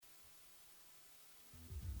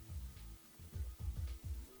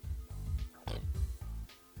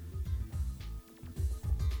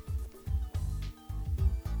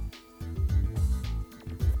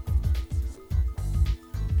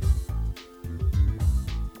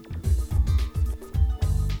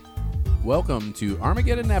Welcome to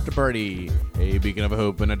Armageddon After Party, a beacon of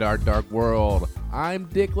hope in a dark, dark world. I'm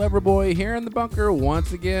Dick Leverboy here in the bunker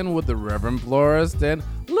once again with the Reverend Florist and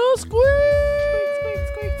Lil Squeak.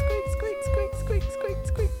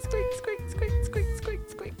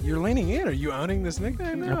 You're leaning in. Are you owning this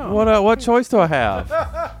nickname now? What choice do I have?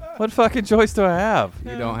 What fucking choice do I have?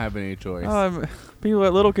 You don't have any choice. People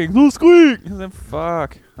at Little King, Little Squeak. And then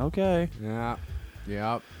fuck. Okay. Yeah.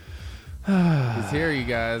 Yep. He's here, you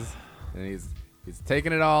guys, and he's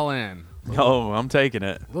taking it all in. Oh, I'm taking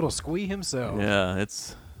it. Little Squee himself. Yeah.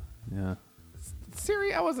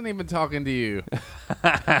 Siri, I wasn't even talking to you. Give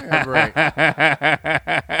a break.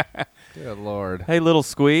 Good Lord. Hey, Little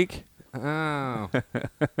Squeak. Oh.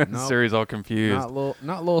 Nope. Siri's all confused.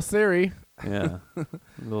 Not little Siri. Yeah.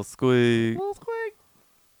 Little Squeak. Little Squeak.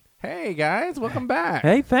 Hey guys, welcome back.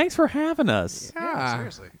 Hey, thanks for having us. Yeah,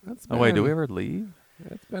 seriously. Oh, wait, do we ever leave?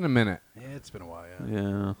 It's been a minute. Yeah, it's been a while,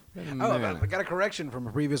 Yeah. I got a correction from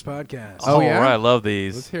a previous podcast. Oh, yeah? Right. I love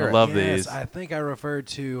these. Let's hear I it. love Yes, these. I think I referred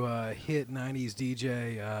to hit 90s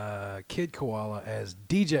DJ Kid Koala as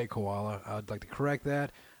DJ Koala. I'd like to correct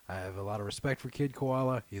that. I have a lot of respect for Kid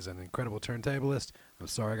Koala. He's an incredible turntablist. I'm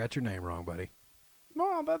sorry I got your name wrong, buddy.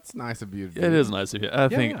 Well, that's nice of you. It is nice of you. I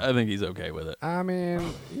think yeah. I think he's okay with it. I mean,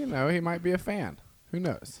 he might be a fan. Who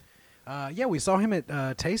knows? Yeah, we saw him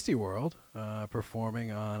at Tasty World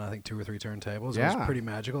performing on, I think, 2 or 3 turntables. It Yeah. was pretty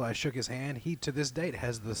magical. I shook his hand. He, to this date,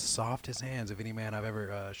 has the softest hands of any man I've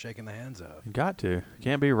ever shaken the hands of. You got to.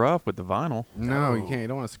 Can't be rough with the vinyl. No, you No. can't. You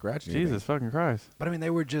don't want to scratch anything. Jesus fucking Christ. But, I mean, they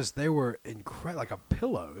were incredible, like a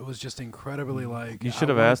pillow. It was just incredibly like... You should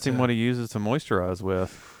have asked him what he uses to moisturize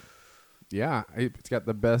with. Yeah, it's got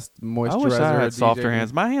the best moisturizer. I wish I a had DJ softer can-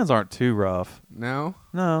 hands. My hands aren't too rough. No?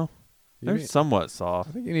 No. You They're mean- somewhat I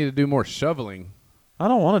soft. think you need to do more shoveling. I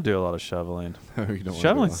don't want to do a lot of shoveling. No, you don't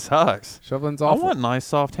Shoveling want to sucks. Shoveling's I awful. want nice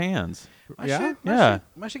soft hands. My Yeah? shit, my Yeah. Shit,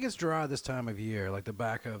 my shit gets dry this time of year, like the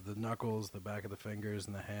back of the knuckles, the back of the fingers,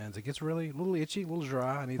 and the hands. It gets really a little itchy, a little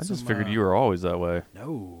dry. I need I some... just figured you were always that way.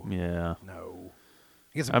 No. Yeah. No.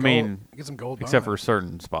 Get some I gold, mean, get some gold Except bond. for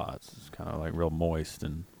certain spots. It's kind of like real moist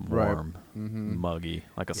and Right. warm, Mhm. muggy,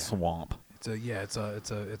 like a Yeah. swamp. It's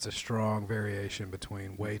a strong variation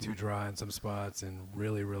between way too dry in some spots and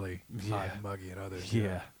really, really hot Yeah. and muggy in others.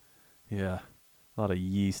 Yeah. Yeah. A lot of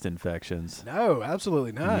yeast infections. No,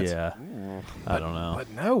 absolutely not. Yeah. I don't know. But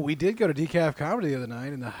no, we did go to Decaf Comedy the other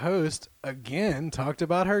night, and the host again talked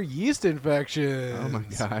about her yeast infections. Oh, my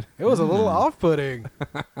God. It was a little off-putting.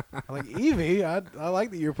 Like, Evie, I like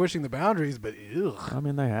that you're pushing the boundaries, but ugh. I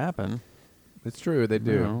mean, they happen. It's true. They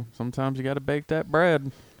do. You know, sometimes you got to bake that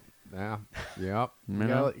bread. Yeah. Yep. You You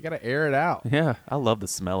know? gotta air it out. Yeah, I love the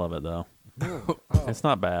smell of it though. Oh. It's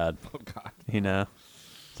not bad. Oh, God. You know,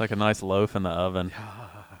 it's like a nice loaf in the oven.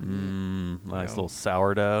 Nice little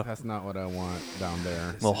sourdough, That's not what I want down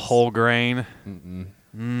there. little whole grain.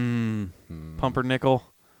 Pumpernickel,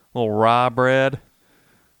 little rye bread.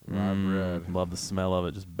 Rye bread. Love the smell of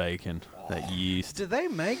it, just baking that yeast. Do they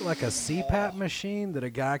make like a CPAP machine that a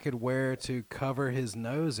guy could wear to cover his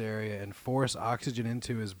nose area and force oxygen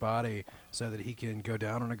into his body so that he can go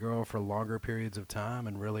down on a girl for longer periods of time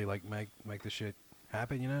and really like make the shit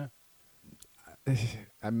happen, you know?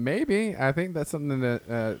 Maybe. I think that's something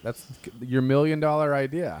that's your $1 million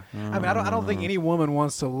idea. I mean, I don't think any woman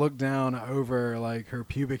wants to look down over like her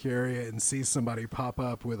pubic area and see somebody pop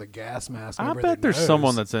up with a gas mask I over bet their there's nose.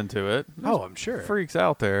 someone that's into it. Oh, I'm sure. Freaks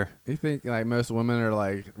out there. You think like most women are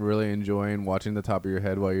like really enjoying watching the top of your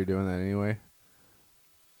head while you're doing that anyway?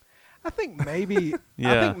 I think maybe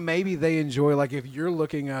Yeah. I think maybe they enjoy like if you're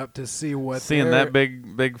looking up to see what Seeing they're- that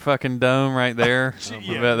big fucking dome right there, I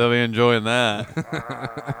bet they'll be enjoying that.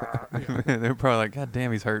 They're probably like, God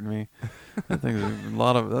damn, he's hurting me. That thing's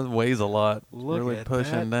that weighs a lot. Look really at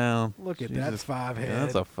pushing that. down. Look at that Jesus. 5 head. Yeah,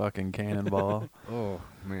 that's a fucking cannonball. Oh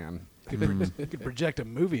man. You could project a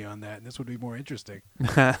movie on that, and this would be more interesting.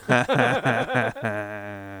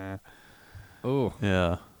 Oh.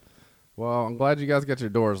 Yeah. Well, I'm glad you guys got your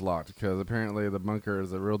doors locked because apparently the bunker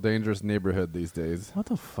is a real dangerous neighborhood these days. What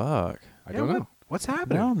the fuck? I don't know. What's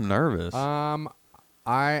happening? Now I'm nervous.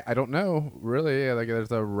 I don't know really. Like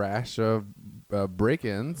there's a rash of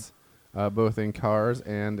break-ins, both in cars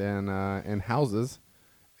and in houses,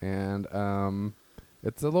 and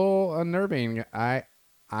it's a little unnerving.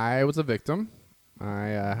 I was a victim. I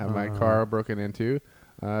had my car broken into.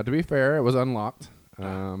 To be fair, it was unlocked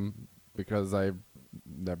because I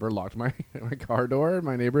never locked my car door in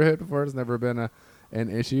my neighborhood before. It's never been an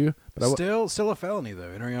issue. But Still a felony though,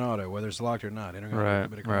 entering an auto, whether it's locked or not. Entering Right, an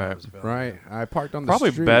auto, a crime right. is a felony. right, I parked on the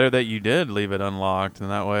Probably street. better that you did leave it unlocked, and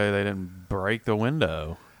that way they didn't break the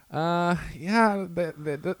window. Yeah,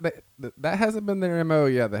 that hasn't been their MO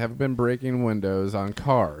yet. They haven't been breaking windows on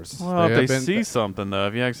cars. Well, if have they been- see something though,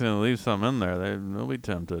 if you accidentally leave something in there, they'll be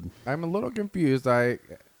tempted. I'm a little confused. I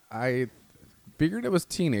figured it was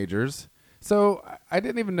teenagers, so I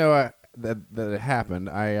didn't even know that it happened.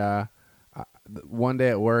 One day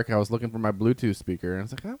at work, I was looking for my Bluetooth speaker, and I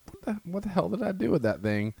was like, what the hell did I do with that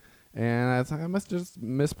thing? And I was like, I must have just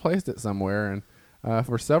misplaced it somewhere. And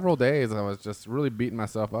for several days, I was just really beating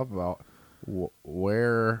myself up about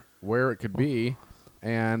where it could be.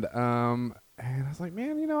 And I was like,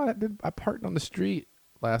 man, you know, I parked on the street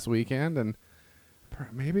last weekend, and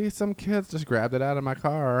maybe some kids just grabbed it out of my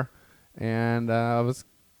car. And I was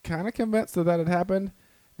kind of convinced that had happened.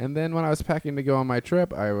 And then when I was packing to go on my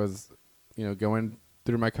trip, I was, going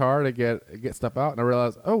through my car to get stuff out, and I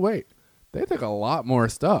realized, oh wait, they took a lot more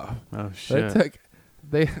stuff. Oh shit!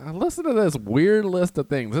 Listen to this weird list of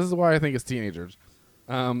things. This is why I think it's teenagers.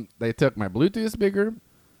 They took my Bluetooth speaker.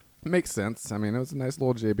 Makes sense. I mean, it was a nice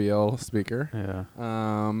little JBL speaker.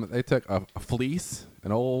 Yeah. They took a fleece,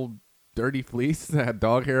 an old dirty fleece that had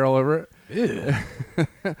dog hair all over it.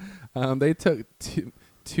 They took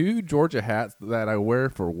two Georgia hats that I wear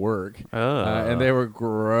for work, and they were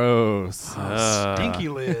gross. Stinky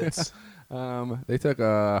lids. They took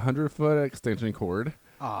a 100-foot extension cord.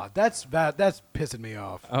 That's pissing me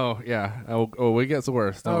off. Oh yeah. Oh, it gets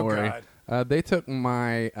worse. Don't worry. God. They took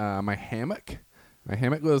my my hammock. My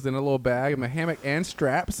hammock was in a little bag. My hammock and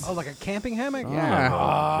straps. Oh, like a camping hammock? Yeah.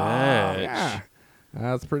 Bitch. Yeah.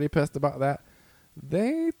 I was pretty pissed about that.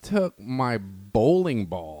 They took my bowling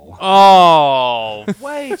ball. Oh,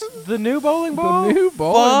 Wait, the new bowling ball? The new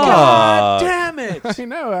bowling ball. God damn it! I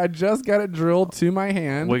know. I just got it drilled to my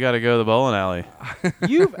hand. we got to go to the bowling alley.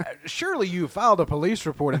 Surely you filed a police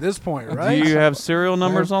report at this point, right? Do you have serial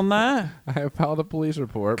numbers on that? I have filed a police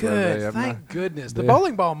report. But they Good. have Thank goodness. The they-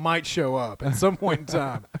 bowling ball might show up at some point in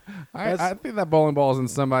time. I think that bowling ball is in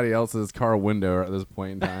somebody else's car window at this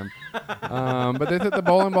point in time. But they took the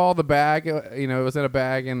bowling ball, the bag, it was in a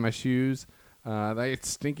bag in my shoes. They had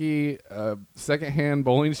stinky secondhand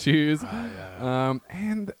bowling shoes.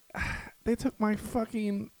 And they took my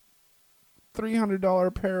fucking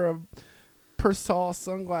 $300 pair of Persol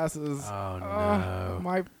sunglasses. Oh, no.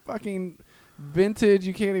 My fucking vintage.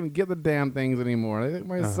 You can't even get the damn things anymore. They took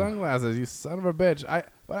my sunglasses. You son of a bitch.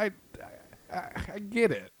 I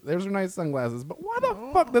get it. Those are nice sunglasses, but why the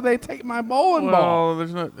fuck did they take my bowling ball? Well,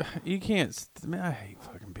 there's no. You can't. Man, I hate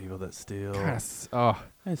fucking people that steal. It's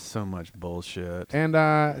so much bullshit.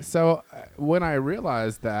 And so when I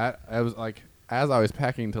realized that, I was like, as I was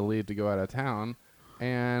packing to leave to go out of town,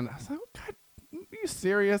 and I was like, God, are you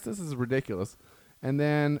serious? This is ridiculous. And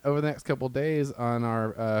then over the next couple of days on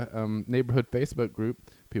our neighborhood Facebook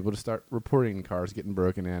group, people just start reporting cars getting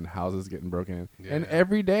broken in, houses getting broken in. Yeah. And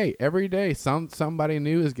every day, somebody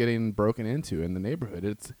new is getting broken into in the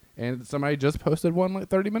neighborhood. And somebody just posted one like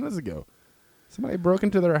 30 minutes ago. Somebody broke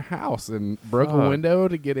into their house and broke a window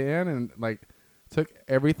to get in and like took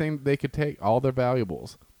everything they could take, all their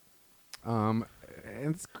valuables. And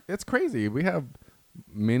it's crazy. We have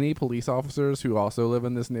many police officers who also live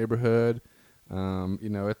in this neighborhood.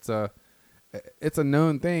 It's a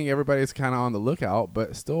known thing. Everybody's kind of on the lookout,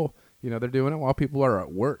 but still, they're doing it while people are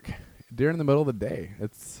at work during the middle of the day.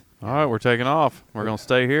 All right, we're taking off. We're going to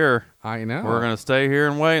stay here. I know. We're going to stay here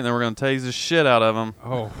and wait, and then we're going to tase the shit out of them.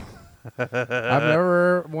 Oh. I've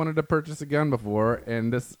never wanted to purchase a gun before,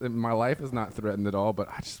 and my life is not threatened at all, but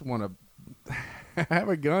I just want to have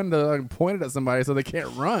a gun to point it at somebody so they can't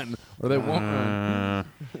run or they won't run.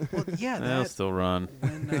 Well, yeah, They'll still run.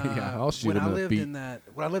 When, Yeah, I'll shoot when him I in the lived feet.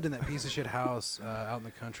 when I lived in that piece of shit house out in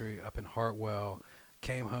the country up in Hartwell,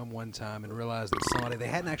 came home one time and realized that they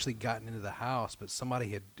hadn't actually gotten into the house, but somebody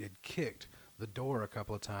had kicked the door a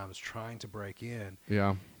couple of times trying to break in.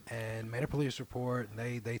 Yeah. And made a police report, and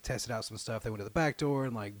they tested out some stuff. They went to the back door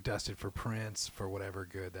and like dusted for prints for whatever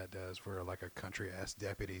good that does for like a country ass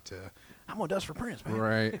deputy I'm gonna dust for prints, man.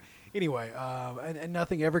 Right. Anyway, and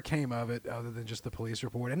nothing ever came of it other than just the police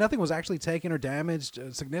report, and nothing was actually taken or damaged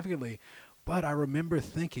significantly. But I remember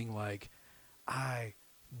thinking like, I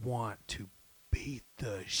want to beat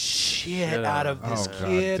the shit out of this Oh, God,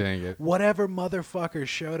 kid. dang it. Whatever motherfucker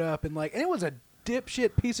showed up and it was a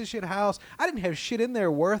dipshit piece of shit house. I didn't have shit in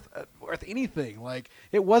there worth anything. Like,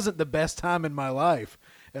 it wasn't the best time in my life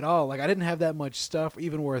at all. Like, I didn't have that much stuff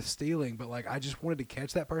even worth stealing, but like I just wanted to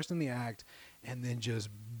catch that person in the act and then just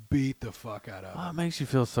beat the fuck out of Oh, it them. makes you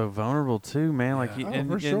feel so vulnerable too, man. Like, Yeah.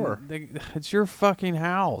 For sure. It's your fucking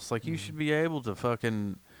house. Like, you should be able to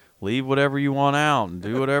fucking leave whatever you want out and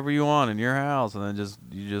do whatever you want in your house, and then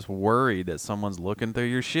you just worry that someone's looking through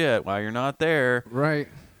your shit while you're not there. Right.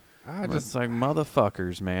 It's like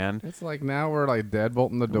motherfuckers, man. It's like now we're like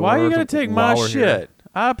deadbolting the door. Why are you gonna take my shit?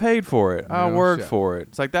 I paid for it. I No worked shit. for it.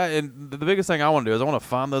 It's like that. And the biggest thing I want to do is I want to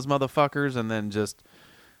find those motherfuckers and then just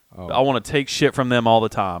Oh. I want to take shit from them all the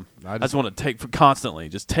time. I I just- just want to take constantly.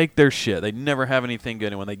 Just take their shit. They never have anything good,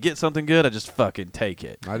 and when they get something good, I just fucking take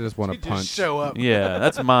it. I just want to Just punch. show up. Yeah,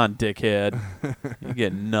 that's mine, dickhead. You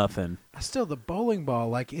get nothing. Still, the bowling ball,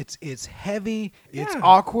 like it's heavy, it's Yeah.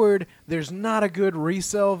 awkward. There's not a good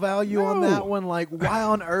resale value on No. that one. Like, why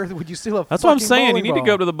on earth would you steal a? That's what I'm fucking saying. You bowling need to ball?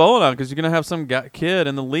 go to the bowling alley because you're gonna have some kid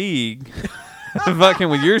in the league, fucking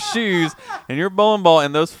with your shoes and your bowling ball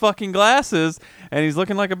and those fucking glasses, and he's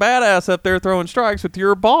looking like a badass up there throwing strikes with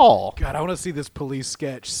your ball. God, I want to see this police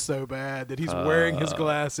sketch so bad that he's wearing his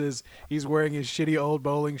glasses, he's wearing his shitty old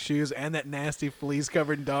bowling shoes, and that nasty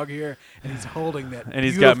fleece-covered dog hair, and he's holding that. And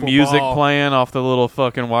he's got beautiful music ball. playing off the little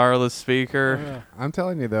fucking wireless speaker. Yeah. I'm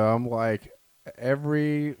telling you though, I'm like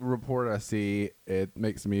every report I see, it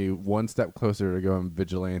makes me one step closer to going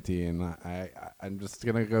vigilante, and I'm just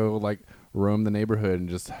gonna go like roam the neighborhood and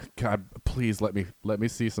just God, please let me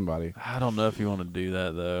see somebody. I don't know if you want to do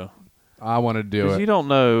that though, I want to do because it. you don't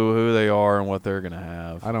know who they are and what they're gonna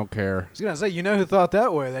have. I don't care. I was gonna say, you know who thought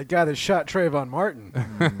that way? That guy that shot Trayvon Martin.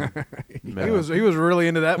 Yeah. He was really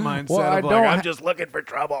into that mindset. Well, I of like, don't I'm ha- just looking for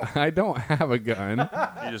trouble. I don't have a gun.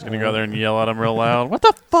 You're just gonna go there and yell at them real loud. What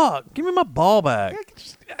the fuck? Give me my ball back.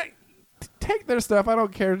 Take their stuff. I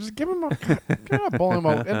don't care. Just give them a bowling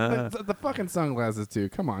ball. And the fucking sunglasses too.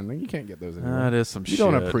 Come on, you can't get those anymore. That is some You shit.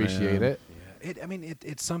 don't appreciate man. it. Yeah.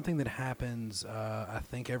 It's something that happens, I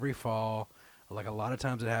think, every fall. Like a lot of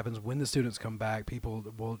times it happens when the students come back, people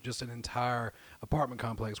will just an entire apartment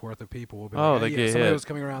complex worth of people will be Oh, like, they hey, get somebody hit. was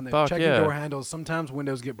coming around there Fuck checking yeah. door handles. Sometimes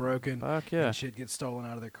windows get broken. Fuck yeah. And shit gets stolen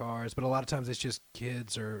out of their cars. But a lot of times it's just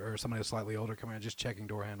kids or somebody who's slightly older coming around just checking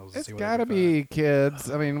door handles. It's to see what they got to can find. be kids.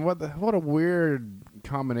 I mean, what a weird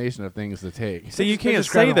combination of things to take. See, you They're can't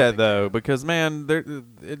just grabbing say what that they though, because man,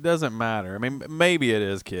 it doesn't matter. I mean, maybe it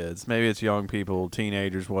is kids, maybe it's young people,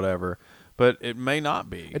 teenagers, whatever, but it may not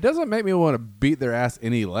be. It doesn't make me want to beat their ass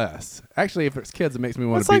any less. Actually, if it's kids, it makes me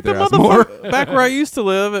want It's to like beat the their ass more. motherfucker back where I used to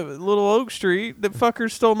live at Little Oak Street. The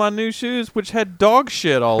fuckers stole my new shoes, which had dog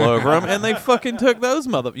shit all over them, and they fucking took those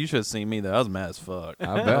mother. You should have seen me though. I was mad as fuck. I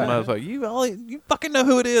I was bet. mad as fuck. You fucking know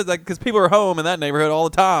who it is, like because people are home in that neighborhood all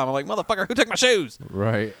the time. I'm like, motherfucker, who took my shoes?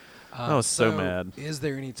 Right. I was so mad. Is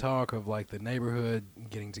there any talk of like the neighborhood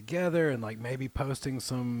getting together and like maybe posting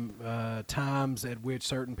some times at which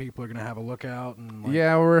certain people are going to have a lookout? And like,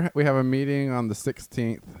 Yeah, we have a meeting on the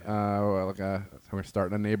 16th. We're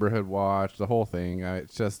starting a neighborhood watch. The whole thing.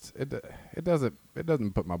 It's just it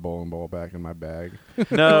doesn't put my bowling ball back in my bag.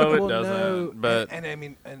 No, it Well, doesn't. no, But and I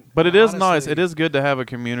mean, But it is nice. honestly- It is good to have a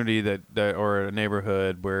community that or a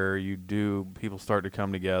neighborhood where people start to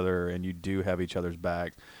come together and you do have each other's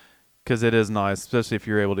back. Because it is nice, especially if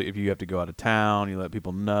you have to go out of town, you let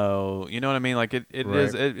people know. You know what I mean? Like it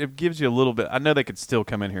Right. it gives you a little bit. I know they could still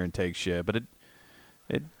come in here and take shit, but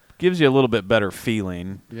it gives you a little bit better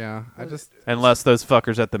feeling. Yeah, Unless those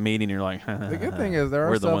fuckers at the meeting, you're like, the good thing is there are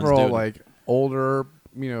we're the ones several doing it. like older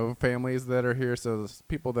families that are here, so there's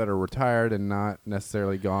people that are retired and not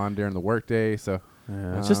necessarily gone during the workday. So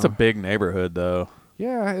Yeah, it's just a big neighborhood though,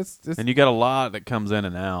 yeah, it's and you got a lot that comes in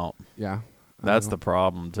and out. yeah. That's the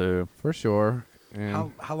problem too. for sure.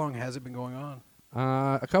 And how long has it been going on?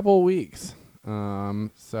 a couple of weeks.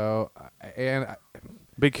 So and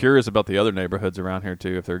Be curious about the other neighborhoods around here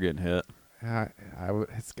too if they're getting hit.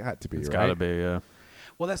 it's got to be. It's right? got to be, yeah.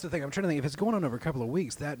 Well, that's the thing. I'm trying to think. If it's going on over a couple of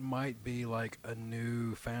weeks, that might be like a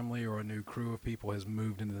new family or a new crew of people has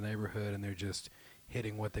moved into the neighborhood and they're just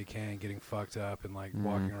hitting what they can, getting fucked up, and like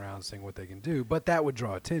walking around seeing what they can do. But that would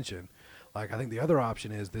draw attention. Like I think the other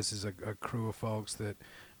option is this is a crew of folks that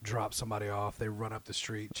drop somebody off. They run up the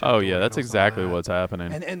street. check Oh door yeah, that's handles, all exactly that. what's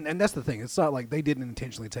happening. And that's the thing. It's not like they didn't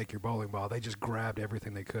intentionally take your bowling ball. They just grabbed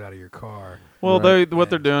everything they could out of your car. Well, Right. what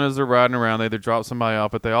they're doing is they're riding around. They either drop somebody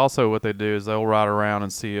off, but they also what they do is they'll ride around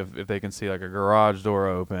and see if they can see like a garage door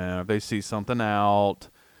open, if they see something out,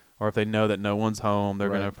 or if they know that no one's home, they're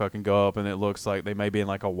gonna Right. fucking go up and it looks like they may be in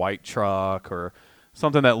like a white truck or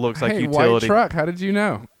something that looks like Hey, utility. white truck. How did you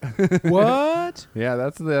know? What? Yeah,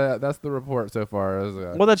 that's the report so far.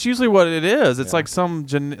 Well, that's usually what it is. It's Yeah.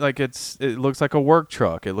 like it looks like a work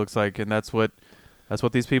truck. It looks like, and that's what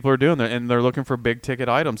these people are doing. They're looking for big ticket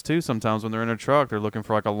items too. Sometimes when they're in a truck, they're looking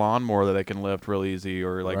for like a lawnmower that they can lift real easy,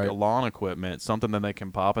 or like Right. a lawn equipment, something that they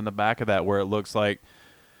can pop in the back of that where it looks like,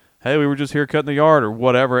 hey, we were just here cutting the yard or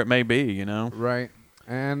whatever it may be. You know. Right.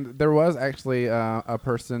 And there was actually a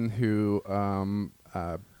person who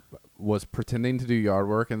was pretending to do yard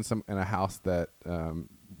work in a house that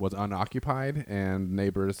was unoccupied, and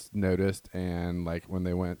neighbors noticed, and like when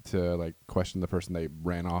they went to like question the person, they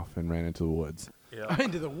ran off and ran into the woods. Yeah.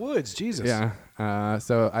 Into the woods, Jesus. Yeah.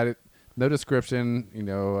 So no description,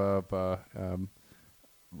 of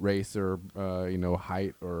race or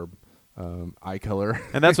height or eye color.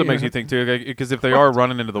 And that's what makes you think too, because if they are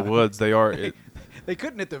running into the woods, they are. They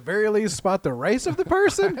couldn't at the very least spot the race of the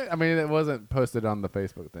person. I mean, it wasn't posted on the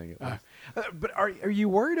Facebook thing. But are you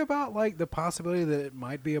worried about like the possibility that it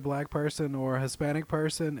might be a black person or a Hispanic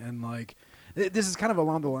person? And like this is kind of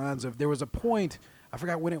along the lines of there was a point, I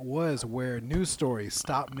forgot when it was, where news stories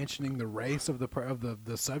stopped mentioning the race of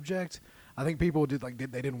the subject. I think people they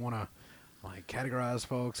didn't want to like categorize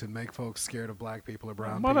folks and make folks scared of black people or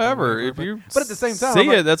brown people. Whatever. If you but at the same time, see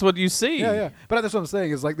like, it, that's what you see. yeah. But that's what I'm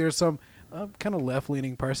saying is like there's some kind of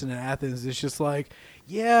left-leaning person in Athens that's just like,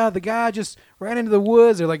 yeah, the guy just ran into the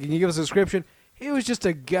woods. Or like, can you give us a description? He was just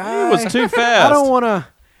a guy. He was too fast. I don't want to.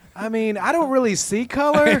 I mean, I don't really see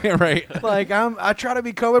color. Right. Like I try to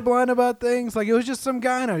be colorblind about things. Like it was just some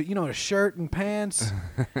guy in a shirt and pants.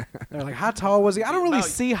 They're like, how tall was he? I don't really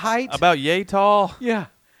see height. About yay tall. Yeah,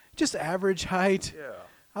 just average height. Yeah.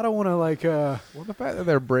 I don't want to like. Well, the fact that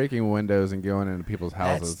they're breaking windows and going into people's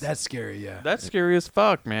houses. That's scary. Yeah. That's scary as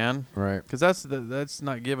fuck, man. Right. Because that's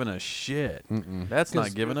not giving a shit. Mm-mm. That's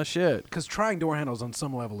not giving a shit. Because trying door handles on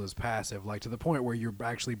some level is passive, like to the point where you're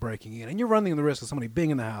actually breaking in, and you're running the risk of somebody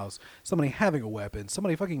being in the house, somebody having a weapon,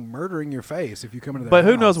 somebody fucking murdering your face if you come into their But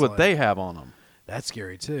house. who knows what like, they have on them? That's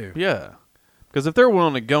scary too. Yeah. Because if they're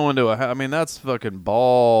willing to go into I mean, that's fucking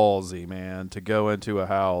ballsy, man, to go into a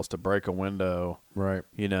house, to break a window. Right.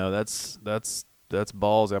 That's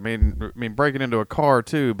ballsy. I mean, breaking into a car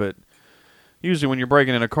too, but usually when you're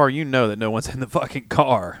breaking in a car, you know that no one's in the fucking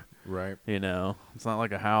car. Right. It's not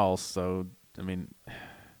like a house. So, I mean,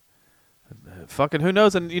 fucking who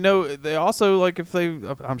knows? And, they also, like,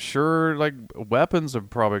 I'm sure, like, weapons are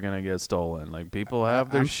probably going to get stolen. Like, people have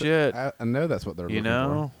their shit. I know that's what they're looking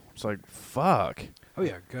for. It's like, fuck. Oh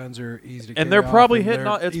yeah, guns are easy to. And carry they're off, probably and hitting.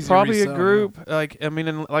 they're It's easy to probably a resell, group. yeah. Like, I mean,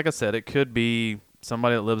 and like I said, it could be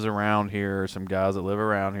somebody that lives around here, or some guys that live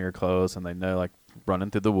around here close, and they know, like,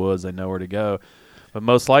 running through the woods, they know where to go. But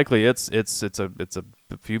most likely, it's a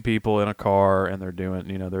few people in a car, and they're doing.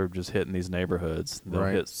 They're just hitting these neighborhoods. They'll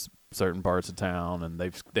Right. hit certain parts of town, and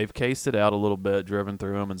they've cased it out a little bit, driven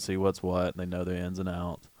through them, and see what's what. And they know the ins and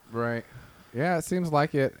outs. Right. Yeah, it seems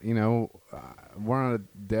like it. We're on a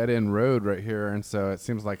dead end road right here, and so it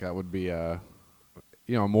seems like that would be a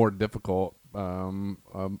more difficult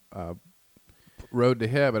road to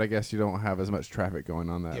hit. But I guess you don't have as much traffic going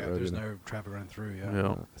on that road. There's either. no traffic running through.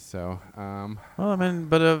 Yeah. So, Well, I mean,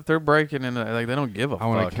 but if they're breaking in, like, they don't give a fuck. I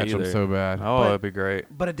want to catch them either. so bad. Oh, But- that'd be great.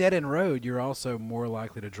 But a dead end road, you're also more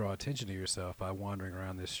likely to draw attention to yourself by wandering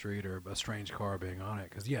around this street or a strange car being on it.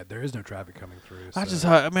 Because there is no traffic coming through.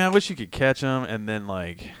 I wish you could catch them, and then,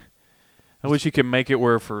 like, I wish you could make it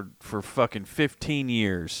where for fucking 15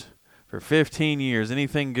 years. For 15 years,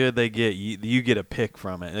 anything good they get, you get a pick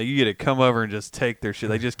from it. You get to come over and just take their shit.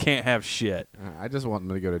 They just can't have shit. I just want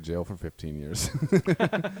them to go to jail for 15 years,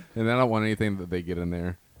 and I don't want anything that they get in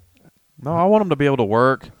there. No, I want them to be able to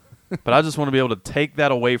work, but I just want to be able to take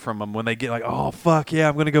that away from them when they get like, oh, fuck yeah,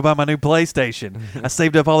 I'm going to go buy my new PlayStation. I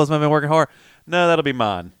saved up all this money, I've been working hard. No, that'll be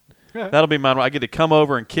mine. That'll be mine. I get to come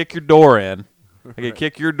over and kick your door in. I get to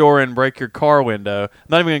kick your door in, break your car window. I'm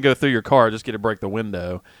not even going to go through your car, just get to break the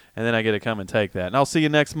window. And then I get to come and take that. And I'll see you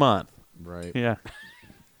next month. Right. Yeah.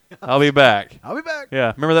 I'll be back. I'll be back.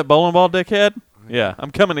 Yeah. Remember that bowling ball, dickhead? Yeah.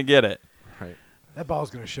 I'm coming to get it. Right. That ball's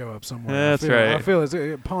going to show up somewhere. That's right. I feel it's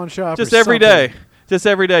a pawn shop. Just or every something. day. Just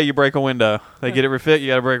every day you break a window. They get it refit, you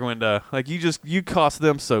got to break a window. Like, you cost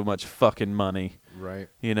them so much fucking money. Right.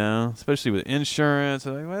 Especially with insurance.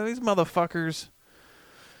 Like, well, these motherfuckers.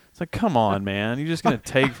 It's like, come on, man. You're just going to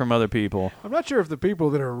take from other people. I'm not sure if the people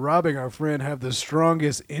that are robbing our friend have the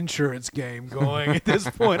strongest insurance game going at this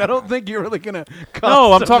point. I don't think you're really going to.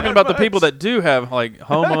 No, I'm talking about the people that do have, like,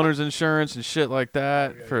 homeowners insurance and shit like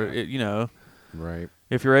that. Right.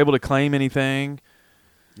 If you're able to claim anything.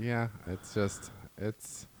 Yeah,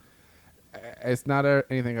 it's not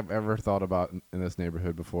anything I've ever thought about in this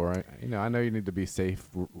neighborhood before. I know you need to be safe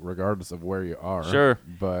regardless of where you are. Sure.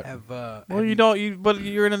 But But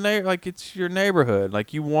you're in like, it's your neighborhood.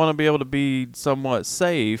 Like, you want to be able to be somewhat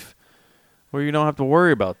safe where you don't have to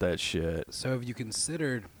worry about that shit. So have you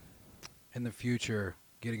considered in the future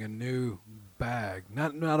getting a new bag,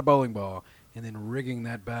 not a bowling ball, and then rigging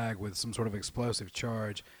that bag with some sort of explosive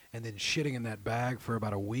charge, and then shitting in that bag for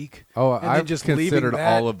about a week? Oh, and then I've just considered leaving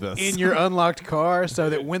that all of this in your unlocked car, so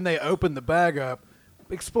that when they open the bag up,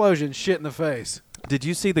 explosion, shit in the face. Did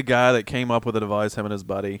you see the guy that came up with the device? Him and his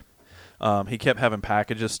buddy. He kept having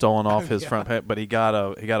packages stolen off his front page, but he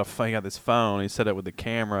got this phone. He set it with the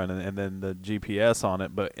camera and then the GPS on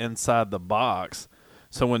it, but inside the box.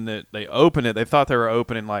 So when they opened it, they thought they were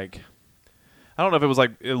opening like, I don't know if it was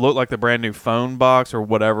like, it looked like the brand new phone box or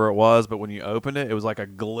whatever it was, but when you opened it, it was like a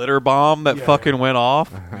glitter bomb that fucking went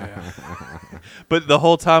off. But the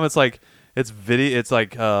whole time it's like, it's video. It's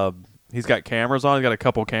like he's got cameras on. He's got a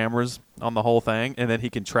couple cameras on the whole thing, and then he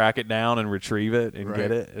can track it down and retrieve it and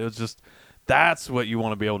get it. It was just, that's what you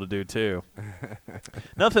want to be able to do too.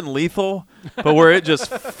 Nothing lethal, but where it just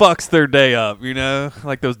fucks their day up, you know?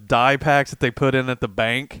 Like those dye packs that they put in at the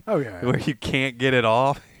bank. Oh, yeah. Where you can't get it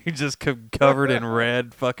off. You're just covered in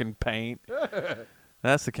red fucking paint.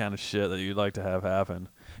 That's the kind of shit that you'd like to have happen.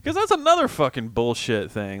 Because that's another fucking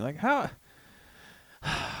bullshit thing. Like, how...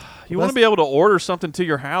 You want to be able to order something to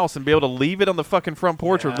your house and be able to leave it on the fucking front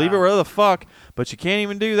porch or leave it wherever the fuck, but you can't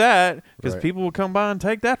even do that because people will come by and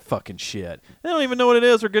take that fucking shit. They don't even know what it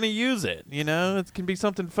is or going to use it. You know, it can be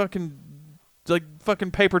something fucking like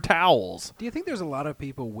fucking paper towels. Do you think there's a lot of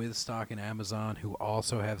people with stock in Amazon who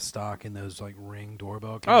also have stock in those like Ring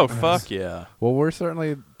doorbell Oh, cameras? fuck yeah. Well, we're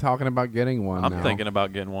certainly talking about getting one I'm now. thinking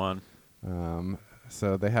about getting one.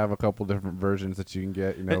 So they have a couple different versions that you can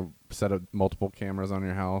get, you know, set up multiple cameras on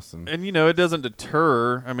your house. And you know, it doesn't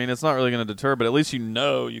deter. I mean, it's not really going to deter, but at least you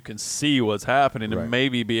know you can see what's happening and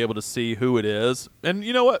maybe be able to see who it is. And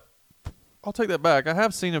you know what? I'll take that back. I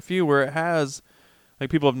have seen a few where it has, like,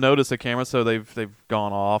 people have noticed the camera, so they've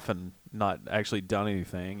gone off and not actually done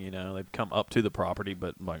anything. You know, they've come up to the property,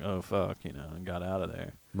 but like, oh fuck, you know, and got out of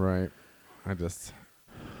there. Right. It's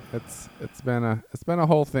been a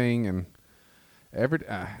whole thing, and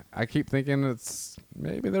I keep thinking it's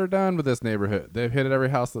maybe they're done with this neighborhood. They've hit every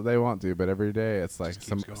house that they want to, but every day it's like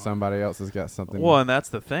somebody else has got something. Well, and that's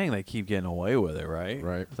the thing; they keep getting away with it, right?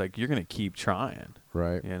 Right. It's like you're gonna keep trying,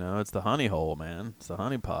 right? You know, it's the honey hole, man. It's the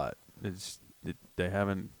honey pot. They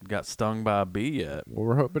haven't got stung by a bee yet. Well,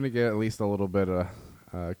 we're hoping to get at least a little bit of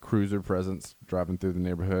cruiser presence driving through the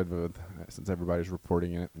neighborhood since everybody's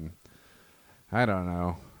reporting it, and I don't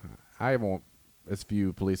know. I won't as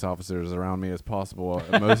few police officers around me as possible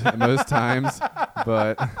at most times,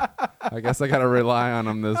 but I guess I got to rely on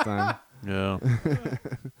them this time. Yeah.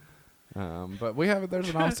 But there's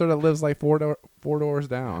an officer that lives like four doors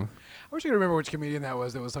down. I wish I could remember which comedian that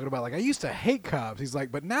was talking about, like, I used to hate cops. He's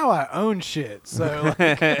like, but now I own shit. So,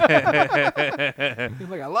 like, he's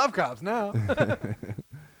like, I love cops now.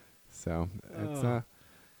 So, it's,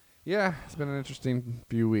 it's been an interesting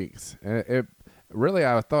few weeks. Really,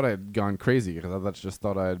 I thought I had gone crazy because I just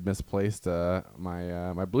thought I had misplaced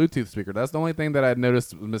my Bluetooth speaker. That's the only thing that I had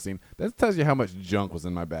noticed was missing. That tells you how much junk was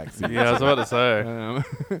in my backseat. Yeah, I was about to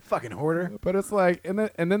say. Fucking hoarder. But it's like, and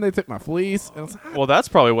then they took my fleece. And Well, that's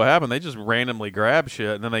probably what happened. They just randomly grabbed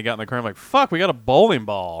shit, and then they got in the car and like, fuck, we got a bowling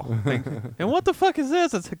ball. And what the fuck is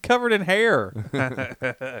this? It's covered in hair.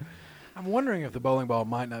 I'm wondering if the bowling ball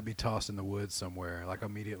might not be tossed in the woods somewhere, like,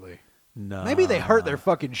 immediately. No. Maybe they hurt their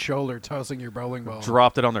fucking shoulder tossing your bowling ball.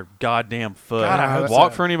 Dropped it on their goddamn foot. God, I hope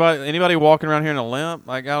Walk so. for anybody walking around here in a limp,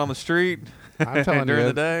 like out on the street. I'm telling during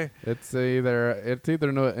you, the day. it's either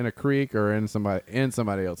in a creek or in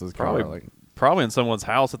somebody else's car. Like, Probably in someone's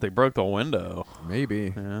house that they broke the window.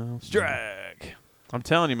 maybe. Yeah. Strike. I'm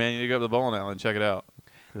telling you, man, you need to go up to the bowling alley and check it out.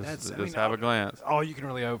 Just have a glance. All you can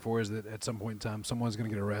really hope for is that at some point in time, someone's going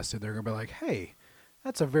to get arrested. They're going to be like, hey,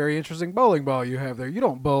 that's a very interesting bowling ball you have there. You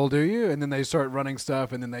don't bowl, do you? And then they start running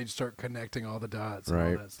stuff, and then they start connecting all the dots and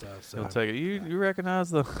all that stuff. So He'll take it. You recognize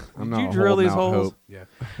the... I'm Did you not drill holding these out holes? hope.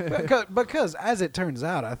 Yeah. because, as it turns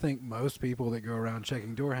out, I think most people that go around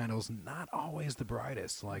checking door handles, not always the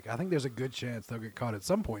brightest. Like, I think there's a good chance they'll get caught at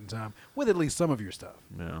some point in time with at least some of your stuff.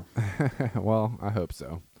 Yeah. Well, I hope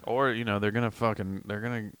so. Or, they're going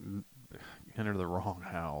to enter the wrong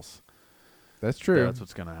house. That's true. That's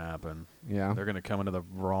what's going to happen. Yeah. They're going to come into the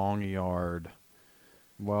wrong yard.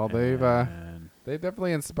 Well, and they've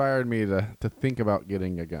definitely inspired me to think about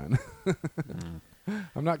getting a gun.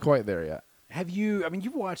 I'm not quite there yet.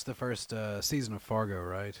 You've watched the first season of Fargo,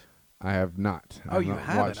 right? I have not. Oh, I've you not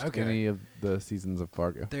haven't? watched Okay. any of the seasons of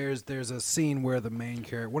Fargo. There's a scene where one of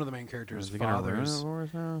the main characters' Is he gonna ruin it fathers, for us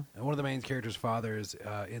now? and one of the main characters' fathers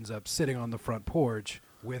ends up sitting on the front porch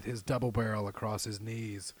with his double barrel across his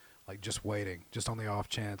knees, like just waiting, just on the off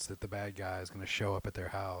chance that the bad guy is going to show up at their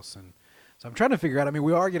house. And so I'm trying to figure out, I mean,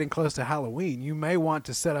 we are getting close to Halloween. You may want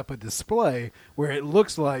to set up a display where it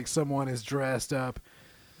looks like someone is dressed up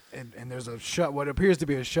and there's what appears to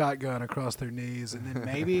be a shotgun across their knees. And then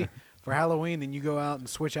maybe for Halloween, then you go out and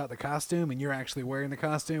switch out the costume and you're actually wearing the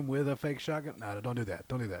costume with a fake shotgun. No, don't do that.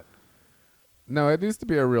 Don't do that. No, it needs to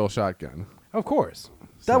be a real shotgun. Of course.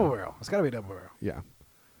 So- Double barrel. It's got to be double barrel. Yeah.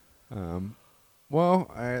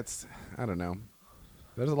 Well, I don't know.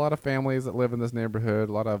 There's a lot of families that live in this neighborhood.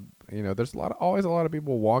 A lot of, there's always a lot of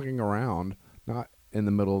people walking around, not in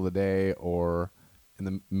the middle of the day or in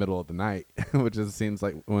the middle of the night, which seems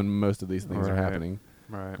like when most of these things are Right. happening.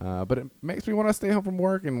 Right. But it makes me want to stay home from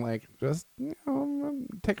work and just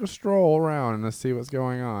take a stroll around and see what's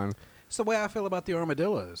going on. It's the way I feel about the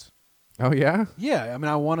armadillos. Oh yeah. Yeah, I mean,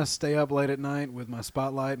 I want to stay up late at night with my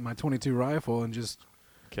spotlight and my 22 rifle and just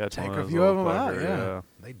Catch take one a those few of little them out. fuckers, Yeah.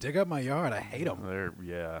 They dig up my yard. I hate them. They're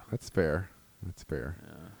yeah. That's fair. That's fair.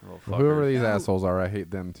 Little Whoever fuckers. these No. assholes are, I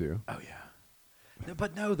hate them too. Oh yeah. No,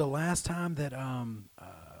 but no, the last time that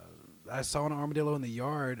I saw an armadillo in the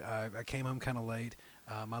yard, I came home kind of late.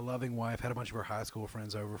 My loving wife had a bunch of her high school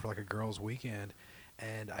friends over for like a girls' weekend,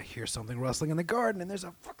 and I hear something rustling in the garden, and there's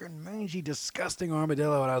a fucking mangy, disgusting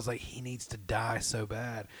armadillo, and I was like, he needs to die so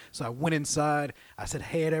bad. So I went inside. I said,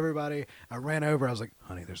 hey to everybody. I ran over. I was like,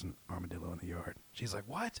 honey, there's an armadillo in the yard. She's like,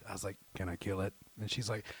 what? I was like, can I kill it? And she's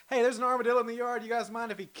like, hey, there's an armadillo in the yard. You guys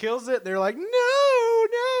mind if he kills it? They're like,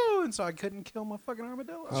 no. And so I couldn't kill my fucking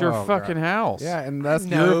armadillo. It's your Oh, fucking God. house. Yeah, and that's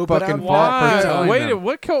know, your but fucking I'm- fault for Why? telling Wait, them.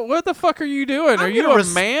 what the fuck are you doing? I'm Are you gonna a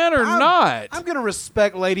res- man or I'm- not? I'm going to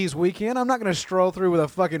respect ladies' weekend. I'm not going to stroll through with a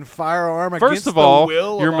fucking firearm First against of all, the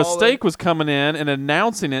will your of all mistake was coming in and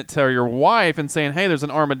announcing it to your wife and saying, "Hey, there's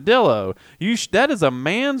an armadillo." That is a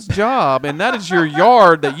man's job, and that is your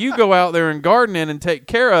yard that you go out there and garden in and take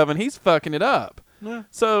care of, and he's fucking it up. Yeah,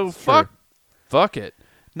 So true. fuck it.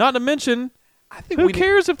 Not to mention, I think who we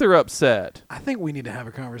cares if they're upset? I think we need to have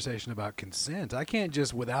a conversation about consent. I can't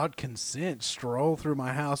just without consent stroll through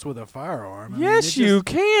my house with a firearm. I mean, Yes, it you just-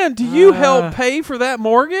 can. Do you Uh, help pay for that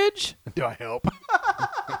mortgage? Do I help?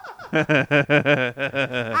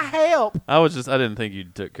 I help. I didn't think you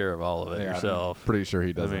took care of all of it Yeah, yourself. Pretty sure he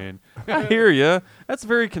I doesn't. mean, I hear you. That's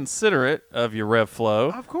very considerate of your Rev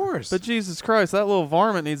Flow. Of course. But Jesus Christ, that little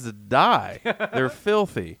varmint needs to die. They're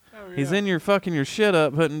filthy. He's in your fucking your shit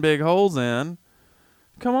up, putting big holes in.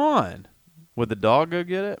 Come on. Would the dog go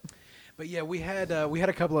get it? But yeah, we had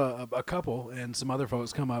a couple and some other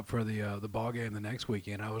folks come up for the ball game the next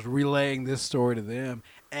weekend. I was relaying this story to them,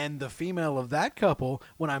 and the female of that couple,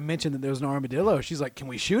 when I mentioned that there was an armadillo, she's like, "Can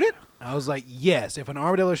we shoot it?" I was like, "Yes. If an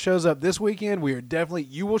armadillo shows up this weekend,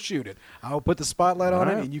 you will shoot it. I will put the spotlight on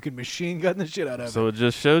it, Alright. and you can machine gun the shit out of So it." it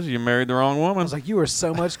just shows you married the wrong I woman. was like, "You are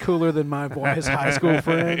so much cooler than my boys' high school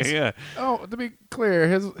friends." yeah. Oh, to be clear,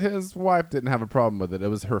 his wife didn't have a problem with it. It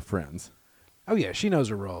was her friends. Oh yeah, she knows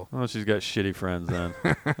her role. Well, she's got shitty friends then.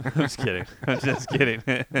 I'm just kidding. I'm just kidding.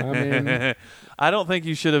 mean- I don't think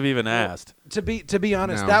you should have even asked. To be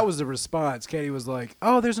honest, No. that was the response. Katie was like,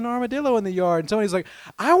 "Oh, there's an armadillo in the yard," and Tony's like,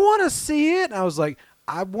 "I want to see it." And I was like,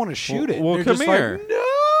 "I want to shoot it." well, And come they're just here. Like, no.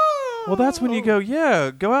 Well, that's when you go, yeah,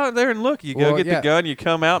 go out there and look. You go Well, get yeah. the gun, you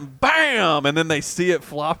come out, and bam, and then they see it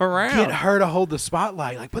flop around. Get her to hold the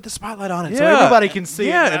spotlight. Like, put the spotlight on it so Yeah. everybody can see it.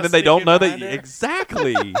 Yeah, without and then they don't sneaking know that behind her.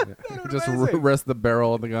 exactly. Just amazing. rest the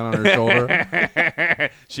barrel of the gun on her shoulder.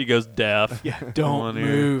 She goes deaf. Yeah, Come don't on here.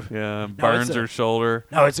 move. Yeah, it's burns a- her shoulder.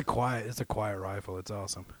 No, it's a quiet rifle. It's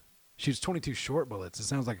awesome. Shoots 22 short bullets. It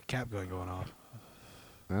sounds like a cap gun going off.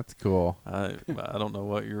 That's cool. I don't know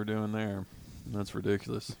what you were doing there. That's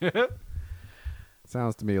ridiculous.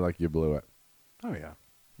 Sounds to me like you blew it. Oh yeah.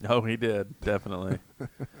 Oh, he did definitely.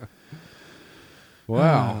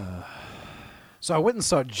 Wow. So I went and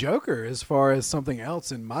saw Joker as far as something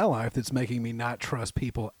else in my life that's making me not trust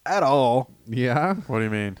people at all. Yeah. What do you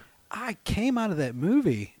mean? I came out of that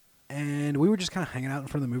movie and we were just kind of hanging out in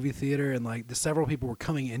front of the movie theater, and like several people were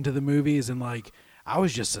coming into the movies, and like I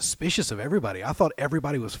was just suspicious of everybody. I thought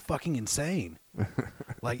everybody was fucking insane.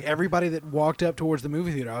 Like everybody that walked up towards the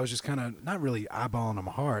movie theater, I was just kind of not really eyeballing them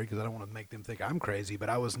hard because I don't want to make them think I'm crazy, but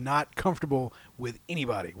I was not comfortable with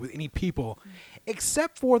anybody, with any people,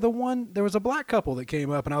 except for there was a black couple that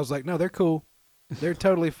came up, and I was like, no, they're cool. They're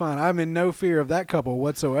totally fine. I'm in no fear of that couple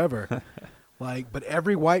whatsoever. But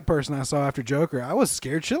every white person I saw after Joker, I was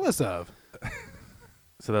scared shitless of.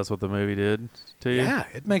 So that's what the movie did to you? Yeah,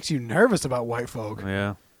 it makes you nervous about white folk.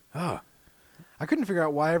 Yeah. Oh. I couldn't figure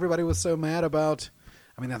out why everybody was so mad about.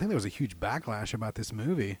 I mean, I think there was a huge backlash about this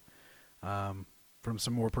movie from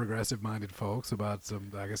some more progressive-minded folks about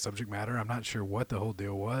some, I guess, subject matter. I'm not sure what the whole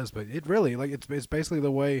deal was, but it really, like, it's basically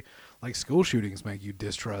the way, like, school shootings make you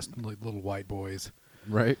distrust like, little white boys.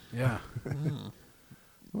 Right. Yeah.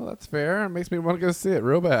 Well, that's fair. It makes me want to go see it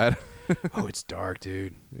real bad. Oh, it's dark,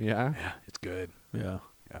 dude. Yeah. Yeah, it's good. Yeah.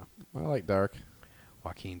 I like dark.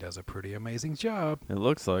 Joaquin does a pretty amazing job. It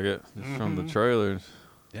looks like it just from the Mhm. trailers.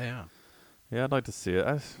 Yeah. Yeah, I'd like to see it.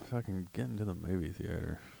 I fucking get into the movie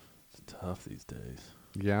theater. It's tough these days.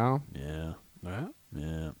 Yeah. Yeah. Yeah.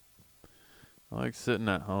 Yeah. I like sitting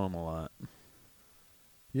at home a lot.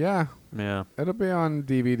 Yeah. Yeah. It'll be on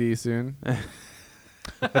DVD soon.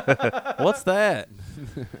 What's that?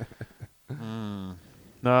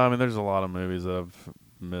 No, I mean, there's a lot of movies that I've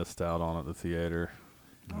missed out on at the theater.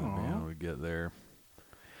 Man, we get there.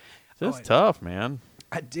 It's just tough, man.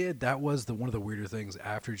 I did. That was one of the weirder things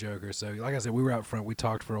after Joker. So, like I said, we were out front. We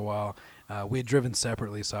talked for a while. We had driven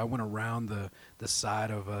separately, so I went around the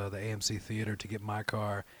side of the AMC theater to get my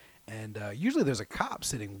car. And usually there's a cop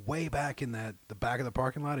sitting way back in the back of the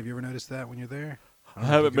parking lot. Have you ever noticed that when you're there? I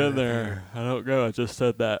haven't been there. I don't know. I just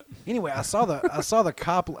said that. Anyway, I saw the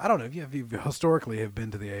cop. I don't know if you historically have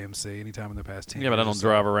been to the AMC anytime in the past 10 years. Yeah, but I don't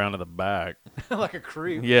drive around to the back. like a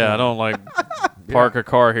creep. Yeah, I don't like park a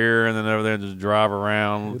car here and then over there and just drive You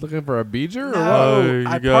around. looking for a beeger or No,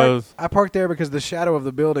 you I parked there because the shadow of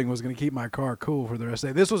the building was going to keep my car cool for the rest of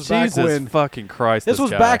the day. This was Jesus back when fucking Christ! this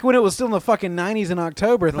was guy. back when it was still in the fucking 90s in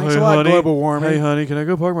October. Thanks Hey, a lot, honey. global warming. Hey, honey, can I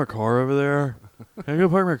go park my car over there? Can I go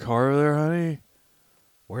park my car over there, honey?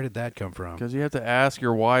 Where did that come from? Because you have to ask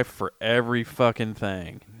your wife for every fucking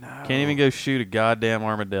thing. No. Can't even go shoot a goddamn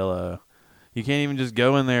armadillo. You can't even just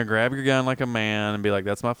go in there, grab your gun like a man, and be like,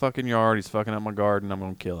 "That's my fucking yard. He's fucking up my garden. I'm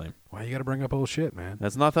gonna kill him." Why you got to bring up old shit, man?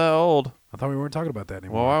 That's not that old. I thought we weren't talking about that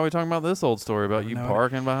anymore. Well, why are we talking about this old story about you No,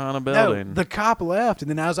 parking behind a No, building? the cop left, and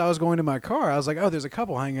then as I was going to my car, I was like, "Oh, there's a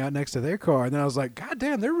couple hanging out next to their car," and then I was like, "God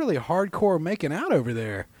damn, they're really hardcore making out over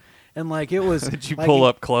there." And like it was. Did you like, pull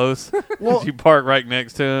up close? Well, Did you park right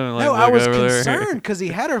next to him? And, like, no, look I was over there? concerned because he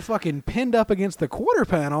had her fucking pinned up against the quarter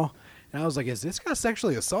panel. And I was like, is this guy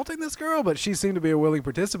sexually assaulting this girl? But she seemed to be a willing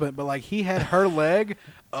participant. But like he had her leg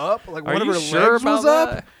up, like Are one of you her sure legs was about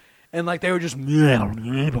up. that? And like they were just,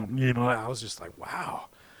 I was just like, wow.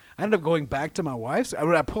 I ended up going back to my wife's.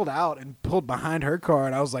 I pulled out and pulled behind her car.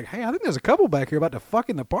 And I was like, hey, I think there's a couple back here about to fuck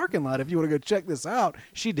in the parking lot. If you want to go check this out.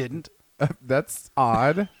 She didn't. That's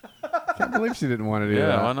odd. Can't believe she didn't want to do Yeah,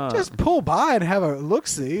 that. why not? Just pull by and have a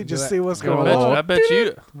look-see. Just see what's I going bet, on. I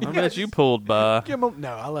bet you pulled by. Give 'em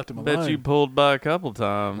no, I left him I alone. bet you pulled by a couple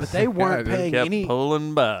times. But they weren't dude. paying kept any.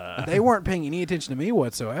 pulling by. They weren't paying any attention to me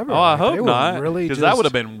whatsoever. Oh, I Like, they hope were not. Really, Because just that would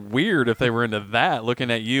have been weird if they were into that,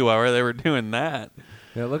 looking at you while they were doing that.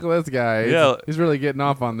 Yeah, look at this guy. Yeah. He's really getting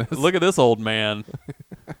off on this. Look at this old man.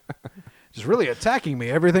 just really attacking me.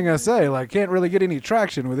 Everything I say, like, can't really get any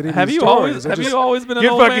traction with any of Have these you stories. always been an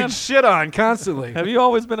get old fucking man? shit on constantly? Have you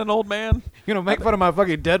always been an old man? You know, make fun of my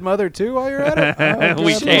fucking dead mother too while you're at it.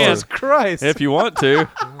 We Jesus can. Christ! If you want to.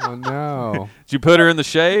 Oh no. Did you put her in the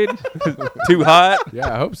shade? Too hot?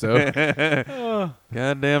 Yeah, I hope so.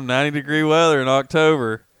 Goddamn 90-degree weather in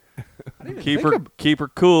October. Keep her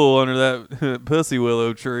cool under that pussy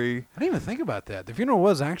willow tree. I didn't even think about that. The funeral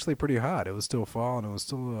was actually pretty hot. It was still fall and it was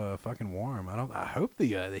still fucking warm. I hope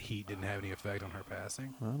the heat didn't have any effect on her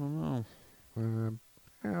passing. I don't know.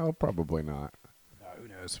 Well, probably not. Who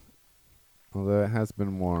knows? Although it has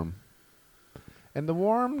been warm. And the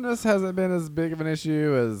warmness hasn't been as big of an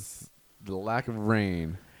issue as the lack of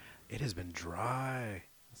rain. It has been dry.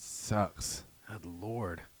 Sucks. Good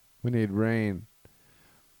Lord. We need rain.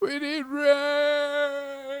 We need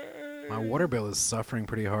rain. My water bill is suffering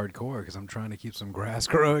pretty hardcore because I'm trying to keep some grass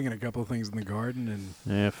growing and a couple of things in the garden. And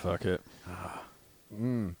Yeah, fuck it.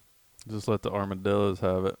 Mm. Just let the armadillos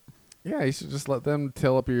have it. Yeah, you should just let them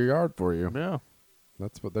till up your yard for you. Yeah,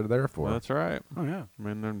 That's what they're there for. that's right. oh yeah, I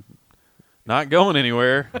mean, they're not going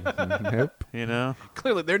anywhere. Nope. You know,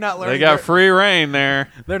 clearly they're not learning. they got free reign there.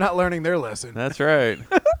 they're not learning their lesson. That's right.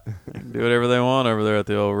 They can do whatever they want over there at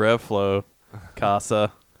the old RevFlow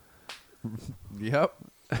Casa. Yep.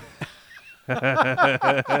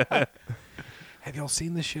 Have y'all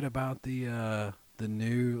seen this shit about the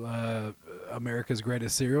new America's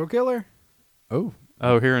Greatest Serial Killer? Oh.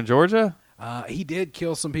 Oh, here in Georgia? He did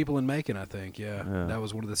kill some people in Macon, I think. Yeah. Yeah. That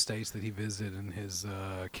was one of the states that he visited in his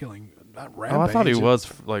killing. Not Oh, I thought he rampage.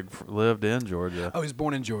 was lived in Georgia. Oh, he was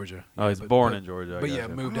born in Georgia. Oh, Yeah, he's but- born but- in Georgia. I But yeah,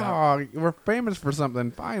 gotcha. moved out. Oh, we're famous for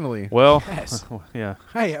something, finally. Well, Yes. yeah,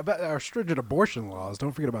 Hey, about our stringent abortion laws.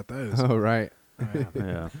 Don't forget about those. Oh, right.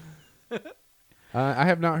 yeah. I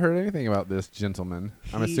have not heard anything about this gentleman.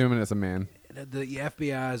 I'm He- assuming it's a man. The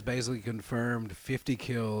FBI has basically confirmed 50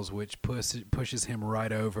 kills, which pushes him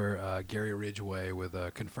right over Gary Ridgway with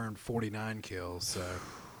a confirmed 49 kills. So,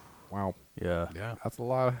 Wow. Yeah. yeah. That's a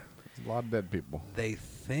lot of dead people. They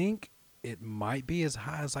think it might be as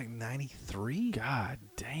high as like 93. God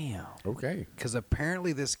damn. Okay. Because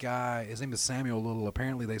apparently this guy, his name is Samuel Little.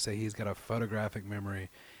 Apparently they say he's got a photographic memory.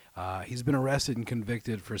 He's been arrested and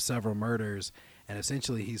convicted for several murders. And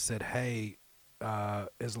essentially he said, hey,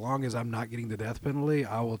 as long as I'm not getting the death penalty,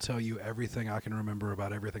 I will tell you everything I can remember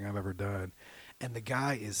about everything I've ever done. And the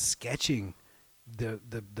guy is sketching the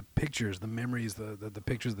pictures, the memories, the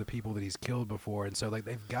pictures of the people that he's killed before. And so like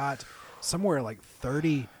they've got somewhere like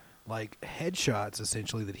 30 like headshots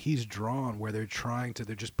essentially that he's drawn where they're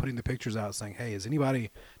just putting the pictures out saying, hey,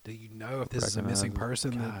 do you know if this is a missing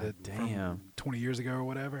person that damn. from 20 years ago or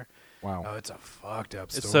whatever? Wow. Oh, it's a fucked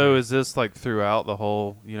up story. So is this like throughout the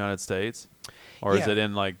whole United States? Or is Yeah, it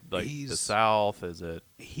in like the South? Is it?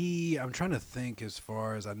 I'm trying to think as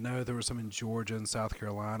far as I know there was some in Georgia and South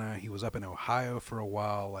Carolina. He was up in Ohio for a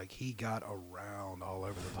while. Like he got around all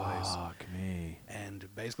over the place. Fuck me. And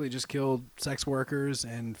basically just killed sex workers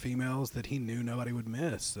and females that he knew nobody would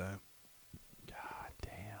miss. So. God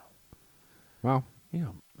damn. Wow.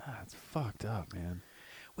 That's fucked up, man.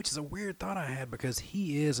 Which is a weird thought I had because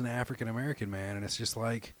he is an African American man, and it's just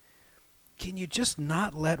like, can you just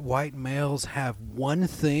not let white males have one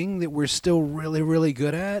thing that we're still really, really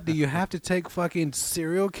good at? Do you have to take fucking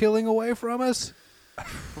serial killing away from us?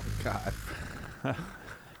 God.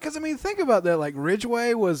 Because, I mean, think about that. Like,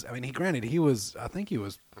 Ridgway was, I think he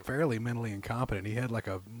was fairly mentally incompetent. He had like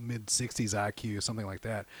a mid-60s IQ, something like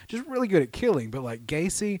that. Just really good at killing. But like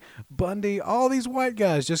Gacy, Bundy, all these white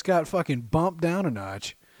guys just got fucking bumped down a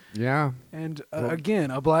notch. Yeah. And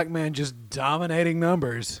again, a black man just dominating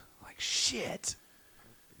numbers. Like, shit.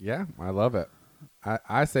 Yeah, I love it.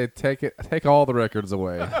 I say take all the records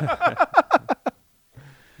away.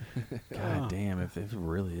 God damn, if it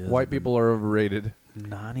really is. White people are overrated.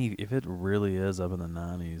 90, if it really is up in the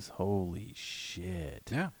 90s, holy shit.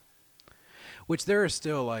 Yeah. Which there are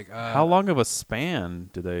still like how long of a span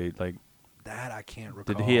do they like? That I can't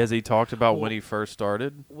recall. Has he talked about Well, when he first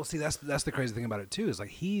started? Well, see, that's the crazy thing about it too. Is like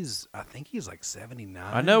I think he's like 79.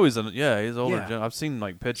 I know he's he's older. Yeah. I've seen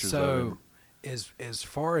like pictures of So, him. as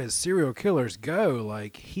far as serial killers go,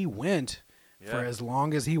 like he went for Yeah. as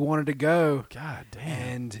long as he wanted to go. God damn.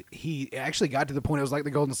 And he actually got to the point it was like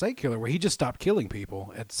the Golden State Killer, where he just stopped killing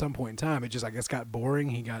people at some point in time. It just, I guess, got boring.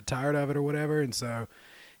 He got tired of it or whatever, and so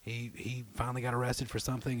he finally got arrested for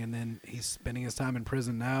something, and then he's spending his time in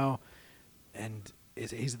prison now, and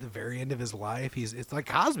he's at the very end of his life. It's like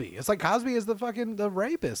Cosby. It's like Cosby is the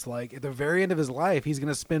rapist. Like at the very end of his life, he's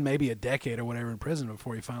gonna spend maybe a decade or whatever in prison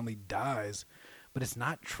before he finally dies. But it's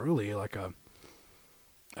not truly like a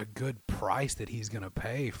good price that he's gonna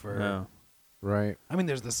pay for. No. Right. I mean,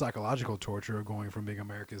 there's the psychological torture of going from being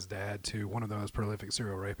America's dad to one of the most prolific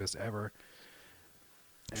serial rapists ever.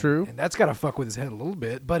 True. And that's got to fuck with his head a little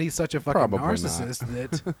bit, but he's such a fucking Probably narcissist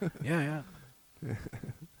that, yeah.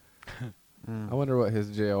 I wonder what his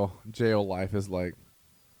jail life is like.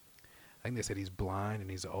 I think they said he's blind and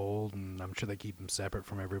he's old, and I'm sure they keep him separate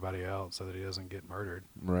from everybody else so that he doesn't get murdered.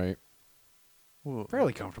 Right. Well,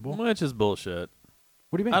 Fairly comfortable. which is bullshit.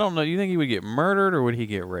 What do you mean? I don't know. You think he would get murdered or would he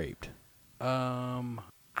get raped? I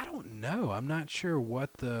don't know. I'm not sure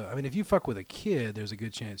I mean, if you fuck with a kid, there's a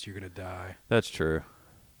good chance you're going to die. That's true.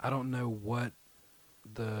 I don't know what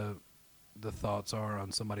the thoughts are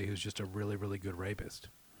on somebody who's just a really, really good rapist.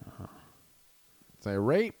 Say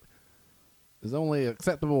rape is only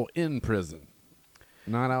acceptable in prison,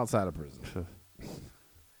 not outside of prison.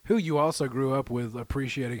 Who you also grew up with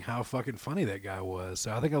appreciating how fucking funny that guy was.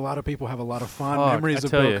 So I think a lot of people have a lot of fond Fuck, memories I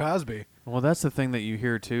of tell Bill you. Cosby. Well, that's the thing that you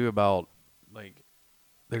hear too about, like,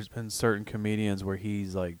 there's been certain comedians where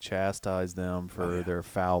he's like chastised them for their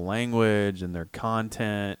foul language and their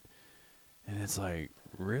content, and it's like,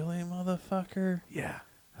 really, motherfucker? Yeah.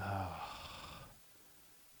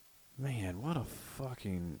 Man, what a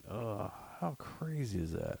fucking how crazy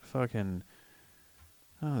is that? Fucking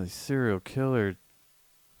these serial killer.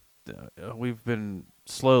 We've been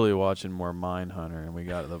slowly watching more Mindhunter, and we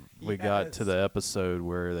got to the episode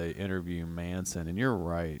where they interview Manson, and you're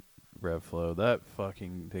right, RevFlow.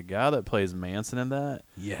 The guy that plays Manson in that,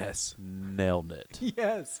 Yes. nailed it,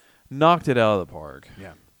 Yes. knocked it out of the park.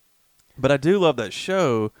 Yeah. But I do love that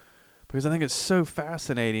show because I think it's so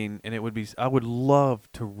fascinating, and I would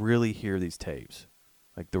love to really hear these tapes,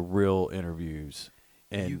 like the real interviews,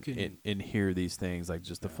 and hear these things, like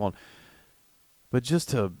just the fun. But just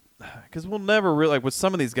to, because we'll never really, like with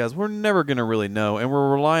some of these guys, we're never going to really know, and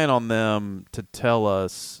we're relying on them to tell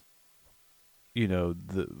us,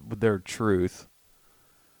 their truth.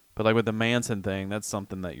 But like with the Manson thing, that's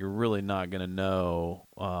something that you're really not going to know.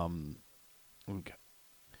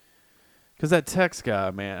 Because that Tex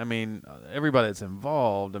guy, man, I mean, everybody that's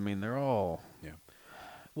involved, I mean, they're all. Yeah.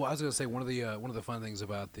 Well, I was going to say one of the fun things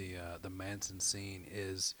about the Manson scene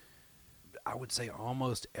is, I would say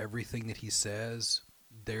almost everything that he says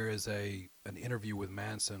there is an interview with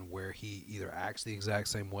Manson where he either acts the exact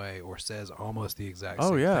same way or says almost the exact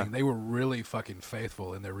same thing. They were really fucking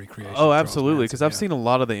faithful in their recreation. Oh, of absolutely. Because Charles I've seen a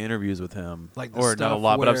lot of the interviews with him, Like the or not a stuff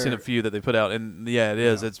lot, but I've seen a where- few that they put out, and yeah, it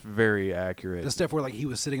is. Yeah. It's very accurate. the stuff where like he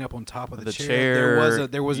was sitting up on top of the chair. chair.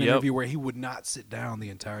 There was an Yep. interview where he would not sit down the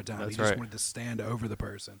entire time. That's he just right. wanted to stand over the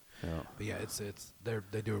person. Yeah. But yeah,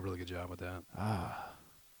 they do a really good job with that. Ah.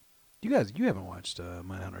 You haven't watched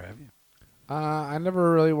Mindhunter, have you? I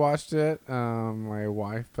never really watched it. My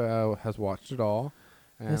wife has watched it all.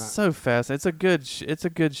 And It's so fast. It's a good. It's a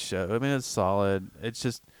good show. I mean, it's solid. It's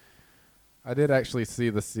just. I did actually see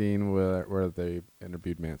the scene where they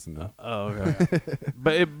interviewed Manson, though. Oh,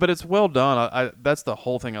 okay. but it's well done. I that's the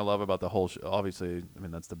whole thing I love about the whole show. Obviously, I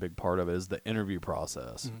mean that's the big part of it is the interview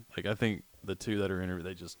process. Mhm. Like I think the two that are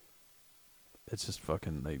interviewed, it's just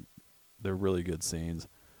fucking they're really good scenes.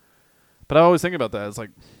 But I always think about that. It's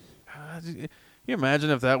like, can you imagine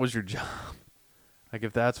if that was your job? Like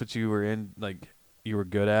if that's what you were in, like you were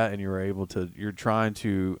good at, and you were able to, you're trying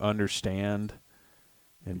to understand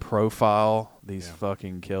and profile these Yeah.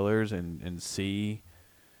 fucking killers and see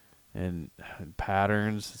and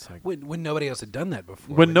patterns. It's like When nobody else had done that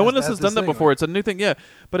before. when Like, no one that's else has the done that thing, before, like- it's a new thing. Yeah,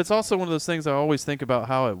 but it's also one of those things I always think about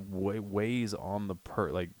how it weighs on the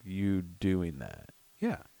like you doing that.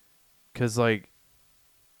 Yeah. Because like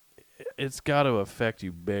it's got to affect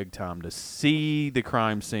you big time to see the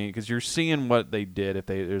crime scene, because you're seeing what they did if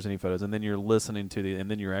there's any photos, and then you're listening to and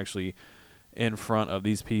then you're actually in front of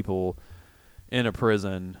these people in a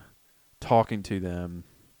prison talking to them,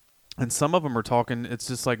 and some of them are talking. It's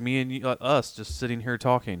just like me and you, like us just sitting here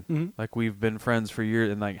talking, Mhm. like we've been friends for years,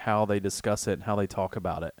 and like how they discuss it and how they talk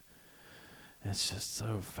about it. It's just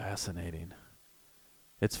so fascinating.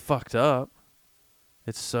 It's fucked up.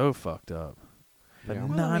 It's so fucked up. But Yeah.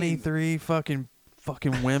 Well, I mean- 93 fucking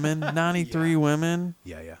women, 93 Yeah. women.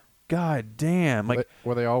 Yeah. God damn! Like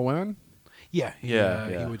Were they all women? Yeah.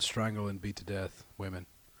 Yeah. He would strangle and beat to death women.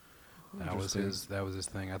 That was his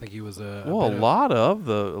thing. I think he was a well, bit a lot of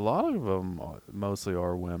them mostly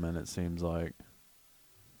are women. It seems like.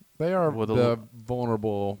 They are With a the l-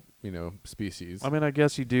 vulnerable, species. I mean, I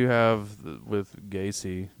guess you do have with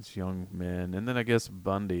Gacy, it's young men, and then I guess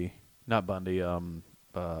not Bundy,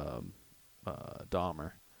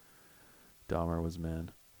 Dahmer. Dahmer was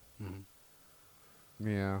men, Mhm.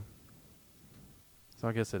 yeah. so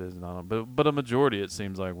I guess it is not. But a majority, it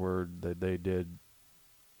seems like, they did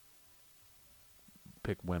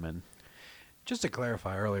pick women. Just to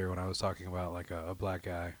clarify, earlier when I was talking about like a black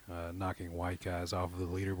guy knocking white guys off of the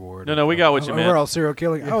leaderboard. No, we got what you meant. Overall serial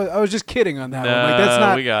killing. I was just kidding on that one. Like that's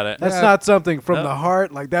not. we got it. That's Yeah. not something from No. the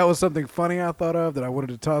heart. Like that was something funny I thought of that I wanted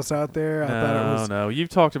to toss out there. I thought it was. No, you've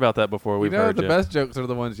talked about that before. We've heard the you. best jokes are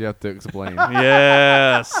the ones you have to explain.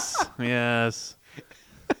 Yes, yes.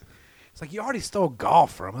 It's like you already stole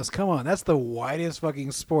golf from us. Come on, that's the whitest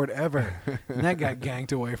fucking sport ever. And that got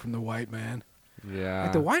ganked away from the white man. Yeah.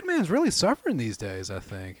 Like the white man's really suffering these days. I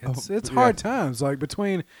think it's Oh, hard yeah. times. Like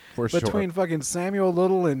between For sure. fucking Samuel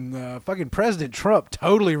Little and fucking President Trump,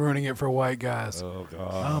 totally ruining it for white guys. Oh Oh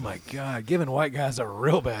god. my God, giving white guys a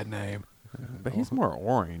real bad name. But he's more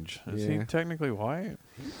orange. Is he Yeah. technically white?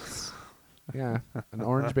 Yeah. An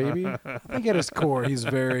orange baby. I think at his core, he's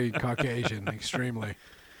very Caucasian, extremely.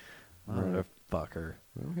 Right. Motherfucker.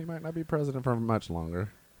 Well, he might not be president for much longer.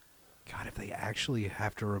 God, if they actually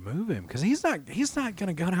have to remove him, because he's not going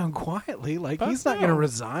to go down quietly. Like Fuck he's not going to no.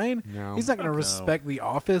 resign. No. He's not going to Fuck no. respect the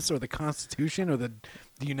office or the Constitution or the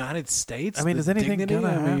United States. I mean, the is anything dignity. gonna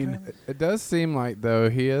I mean, happen? It does seem like, though,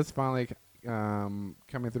 he is finally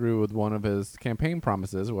coming through with one of his campaign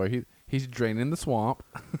promises where he's draining the swamp.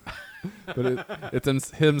 But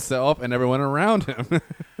it's himself and everyone around him.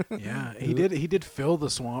 yeah, he did fill the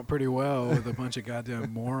swamp pretty well with a bunch of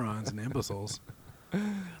goddamn morons and imbeciles. Good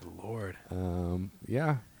Lord,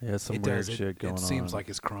 Yeah. Yeah, some it weird does. shit going It on. seems like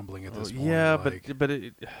it's crumbling at this point. yeah, like,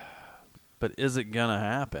 but is it gonna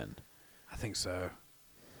happen? I think so.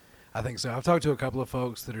 I've talked to a couple of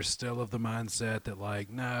folks that are still of the mindset that like,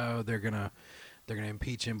 no, they're gonna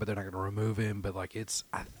impeach him, but they're not gonna remove him. But like,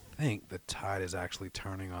 I think the tide is actually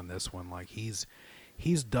turning on this one. Like he's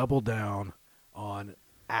doubled down on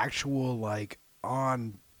actual like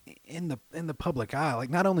on in the public eye, like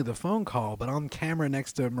not only the phone call, but on camera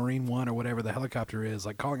next to Marine One or whatever the helicopter is,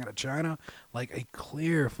 like calling out of China, like a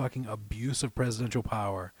clear fucking abuse of presidential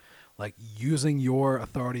power, like using your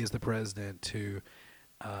authority as the president to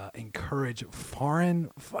encourage foreign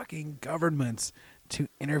fucking governments to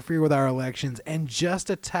interfere with our elections and just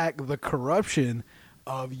attack the corruption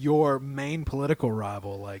of your main political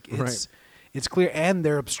rival. Like It's clear, and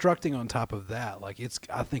they're obstructing on top of that. Like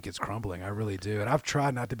I think it's crumbling. I really do. And I've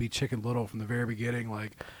tried not to be Chicken Little from the very beginning.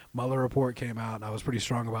 Like Mueller report came out, and I was pretty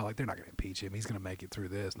strong about like they're not going to impeach him. He's going to make it through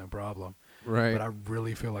this, no problem. Right. But I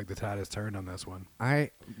really feel like the tide has turned on this one.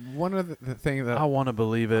 One of the thing that I want to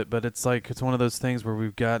believe it, but it's like it's one of those things where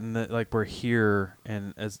we've gotten it, like we're here,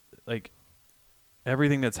 and as like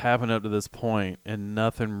everything that's happened up to this point, and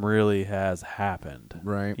nothing really has happened.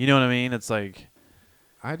 right. You know what I mean? It's like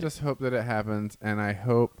I just hope that it happens, and I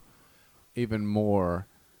hope even more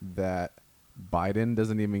that Biden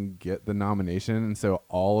doesn't even get the nomination, and so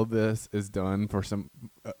all of this is done for some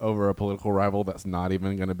over a political rival that's not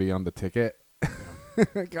even going to be on the ticket.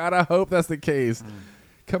 God, I hope that's the case.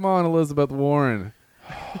 Come on, Elizabeth Warren.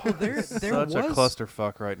 Well, there such was a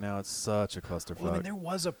clusterfuck right now. It's such a clusterfuck. Well, I mean, there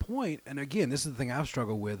was a point, and again, this is the thing I've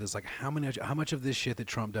struggled with: is like how much of this shit that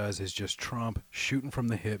Trump does is just Trump shooting from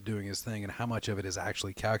the hip, doing his thing, and how much of it is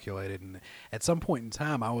actually calculated. And at some point in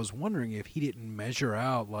time, I was wondering if he didn't measure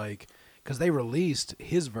out, like, because they released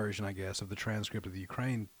his version, I guess, of the transcript of the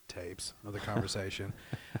Ukraine tapes of the conversation.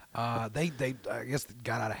 They I guess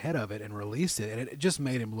got out ahead of it and released it, and it just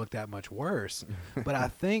made him look that much worse. But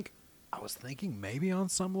I was thinking maybe on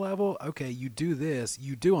some level, okay, you do this,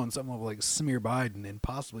 you do on some level like smear Biden and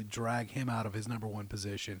possibly drag him out of his number one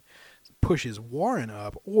position, pushes Warren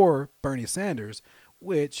up, or Bernie Sanders,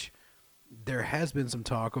 which there has been some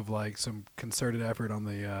talk of like some concerted effort on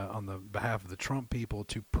the behalf of the Trump people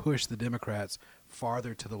to push the Democrats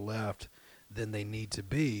farther to the left than they need to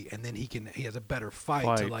be, and then he has a better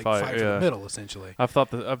fight to fight for the middle, essentially. I've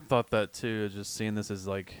thought that too. Just seeing this as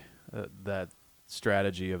like that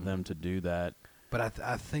strategy of them to do that. But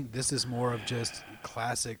I think this is more of just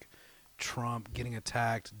classic Trump getting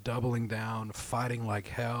attacked, doubling down, fighting like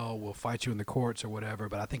hell. We'll fight you in the courts or whatever.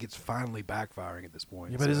 But I think it's finally backfiring at this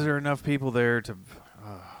point. Yeah, but is there enough people there to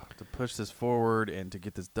push this forward and to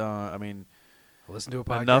get this done? I mean, listen to a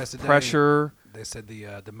podcast enough today. Pressure. They said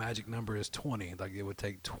the magic number is 20. Like it would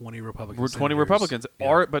take 20 Republicans. 20 Republicans.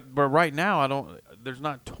 Yeah. But right now there's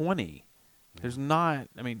not 20. There's not.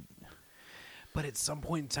 I mean. But at some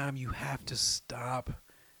point in time, you have to stop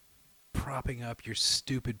propping up your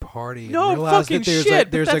stupid party. And No realize fucking that shit.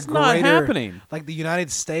 There's That's a greater, not happening. Like the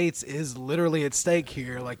United States is literally at stake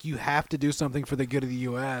here. Like you have to do something for the good of the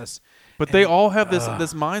U.S. But they all have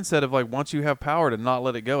this mindset of like once you have power to not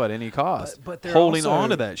let it go at any cost. But they're holding also, on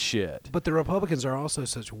to that shit. But the Republicans are also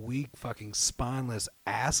such weak, fucking spineless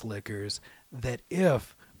ass lickers that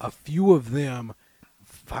if a few of them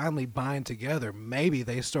finally bind together, maybe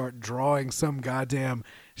they start drawing some goddamn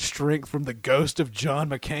strength from the ghost of John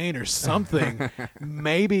McCain or something.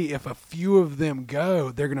 Maybe if a few of them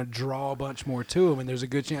go, they're going to draw a bunch more to them, and there's a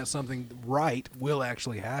good chance something right will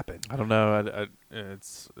actually happen. I don't know.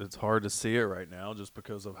 It's hard to see it right now just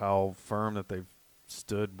because of how firm that they've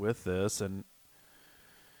stood with this. And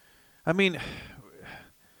I mean,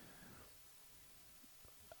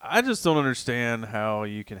 I just don't understand how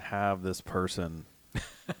you can have this person.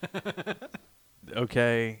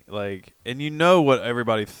 Okay, like, and you know what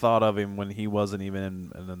everybody thought of him when he wasn't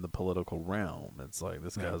even in the political realm. It's like,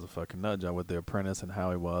 this guy's a fucking nut job with The Apprentice and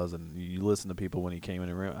how he was, and you listen to people when he came in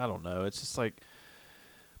the room. I don't know. It's just like,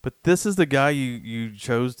 but this is the guy you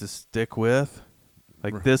chose to stick with.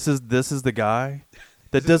 Like, right. This is the guy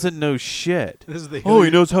that doesn't know shit. This is the he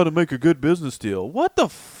knows how to make a good business deal. What the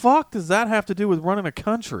fuck does that have to do with running a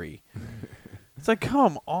country? It's like,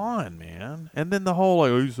 come on, man. And then the whole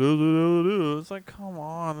like, he says it. It's like, come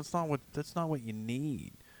on. That's not what you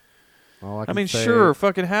need. I mean, sure,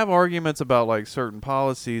 fucking have arguments about like certain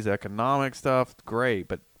policies, economic stuff, great.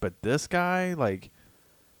 But this guy, like,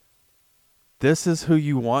 this is who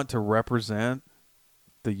you want to represent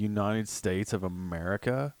the United States of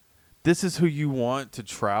America. This is who you want to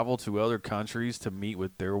travel to other countries to meet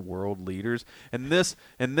with their world leaders. And this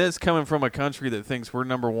coming from a country that thinks we're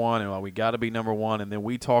number one and we got to be number one. And then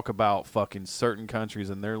we talk about fucking certain countries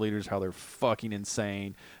and their leaders, how they're fucking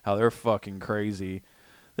insane, how they're fucking crazy.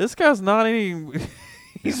 This guy's not any.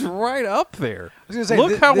 He's right up there. I was gonna say,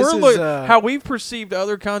 look how how we've perceived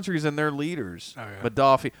other countries and their leaders. Oh, yeah.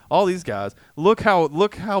 Gaddafi, all these guys. Look how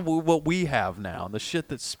what we have now, and the shit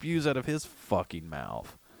that spews out of his fucking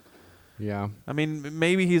mouth. Yeah. I mean,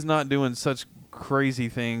 maybe he's not doing such crazy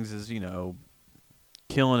things as,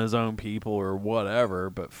 killing his own people or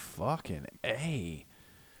whatever, but fucking A.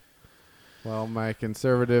 Well, my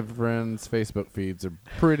conservative friends' Facebook feeds are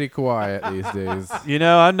pretty quiet these days.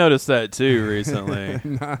 I noticed that too recently.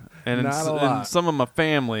 Not a lot. And some of my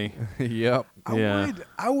family. Yep.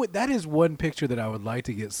 I would. That is one picture that I would like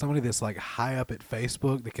to get somebody that's like high up at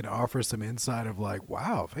Facebook that can offer some insight of like,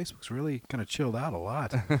 wow, Facebook's really kind of chilled out a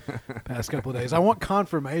lot past couple of days. I want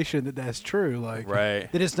confirmation that that's true. Like,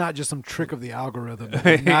 Right. that it's not just some trick of the algorithm. That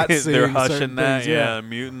they're not They're seeing hushing certain that, things. yeah,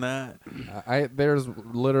 muting that. There's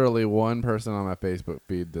literally one person on my Facebook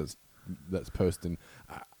feed that's posting.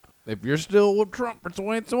 If you're still with Trump for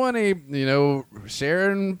 2020,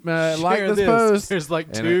 share and like Share this post. There's like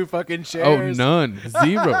And two fucking shares. Oh, none,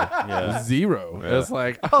 zero, Yeah. zero. Yeah. It's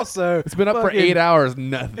like Also, it's been up for fucking- 8 hours,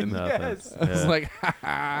 nothing. Nothing. Yes. It's Yeah. like,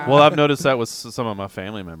 Well, I've noticed that with some of my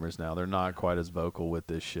family members now. They're not quite as vocal with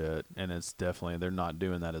this shit, and it's definitely they're not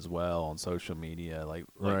doing that as well on social media, like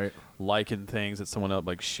right. liking things that someone else,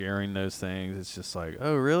 like sharing those things. It's just like,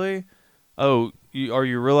 oh, really? Oh, are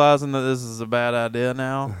you realizing that this is a bad idea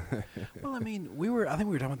now? Well, I mean, I think we were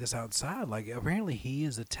talking about this outside. Like, apparently he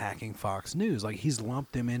is attacking Fox News. Like, he's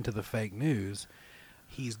lumped them into the fake news.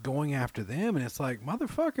 He's going after them, and it's like,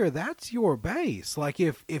 motherfucker, that's your base. Like,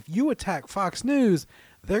 if you attack Fox News,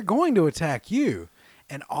 they're going to attack you.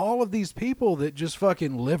 And all of these people that just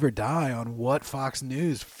fucking live or die on what Fox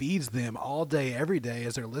News feeds them all day, every day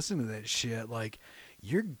as they're listening to that shit, like,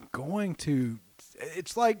 you're going to...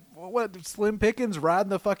 It's like what Slim Pickens riding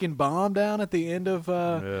the fucking bomb down at the end of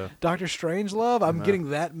Doctor Strangelove. I'm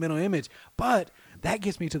getting that mental image, but that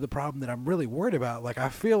gets me to the problem that I'm really worried about. Like, I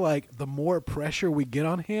feel like the more pressure we get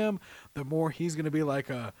on him, the more he's going to be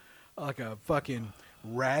like a fucking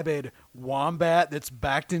rabid wombat that's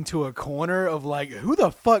backed into a corner of like, who the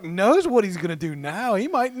fuck knows what he's going to do now? He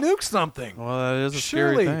might nuke something. Well, that is a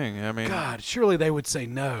Surely- scary thing. I mean, God, surely they would say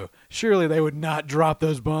no. Surely they would not drop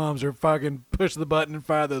those bombs or fucking push the button and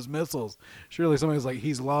fire those missiles. Surely somebody's like,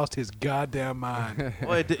 he's lost his goddamn mind.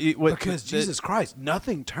 Because Jesus Christ,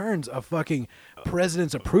 nothing turns a fucking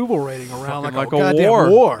president's approval rating around like a goddamn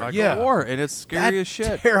war. Like yeah. a war, and it's scary That as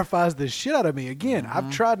shit. terrifies the shit out of me. Again,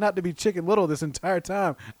 I've tried not to be Chicken Little this entire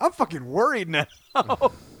time. I'm fucking worried now.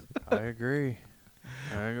 I agree.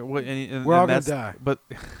 Well, and We're all gonna that's- die. But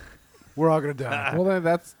We're all gonna die. Well,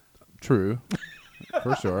 that's true,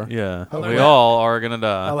 for sure. yeah, learned we that. all are gonna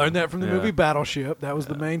die. I learned that from the Yeah. movie Battleship. That was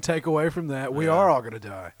the main takeaway from that. We are all gonna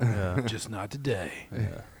die. Yeah. Just not today.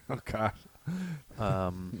 Oh gosh,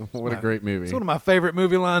 Um, what a great movie. It's one of my favorite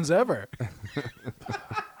movie lines ever.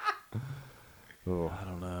 Oh, I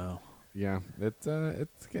don't know. yeah, it's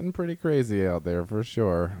getting pretty crazy out there for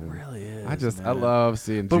sure. It really is. I love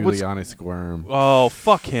seeing But what's- Giuliani squirm. Oh,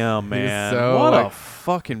 fuck him, man! so, what a like-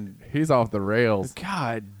 fucking He's off the rails.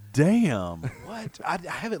 god damn! What? I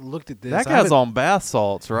haven't looked at this. That I guy's haven't- on bath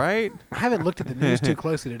salts, right? I haven't looked at the news too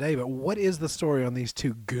closely today, but what is the story on these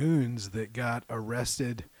two goons that got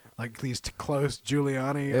arrested? Like these close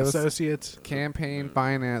Giuliani It was- associates? Campaign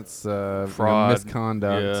finance Fraud.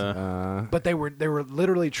 misconduct. Yeah. But they were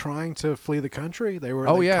literally trying to flee the country. They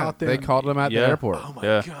Caught them. they called him at Yeah. the airport. Oh my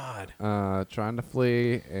Yeah. god! Trying to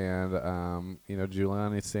flee, and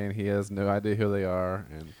Giuliani's saying he has no idea who they are,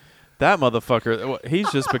 and That motherfucker,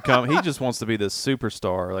 he's just become. He just wants to be this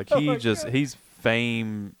superstar. Like he's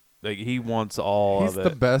fame. Like he wants all he's of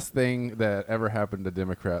the it. best thing that ever happened to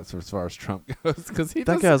Democrats as far as Trump goes, because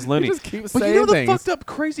That guy's loony. He just keeps But saying you know the things. fucked up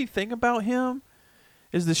crazy thing about him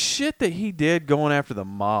is the shit that he did going after the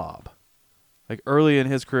mob. Like early in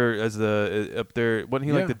his career as the up there, wasn't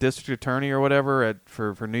he Yeah. like the district attorney or whatever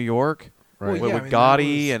for New York? Right. Well, With, yeah, with I mean, that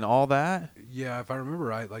Gotti was- and all that. Yeah, if I remember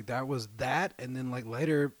right, like that was that, and then like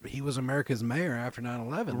later he was America's mayor after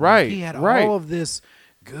 9/11. Right, Like, he had right. all of this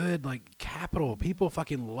good like capital. People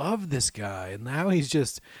fucking love this guy, and now he's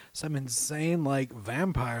just some insane like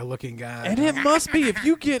vampire looking guy. And it must be if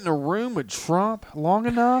you get in a room with Trump long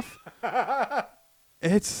enough.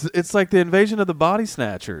 It's like the invasion of the body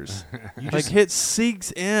snatchers. Like it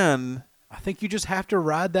sinks in. I think you just have to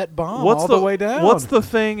ride that bomb all the way down. What's the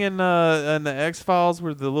thing in the X-Files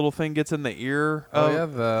where the little thing gets in the ear? Oh yeah,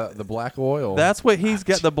 the black oil. That's what he's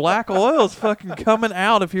got. The black oil's fucking coming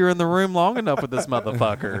out if you're in the room long enough with this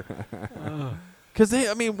motherfucker. Because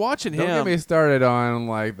watching Don't him. get me started on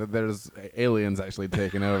like that. There's aliens actually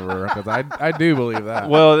taking over, because I do believe that.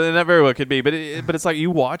 Well, and that very well could be, but it's like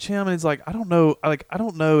you watch him and he's like, I don't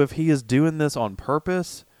know if he is doing this on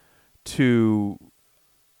purpose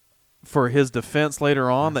for his defense later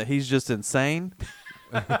on that he's just insane.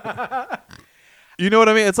 You know what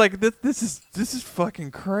I mean? It's like this is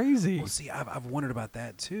fucking crazy. Well, see, I've wondered about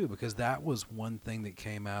that too, because that was one thing that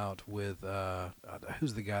came out with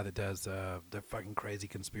who's the guy that does the fucking crazy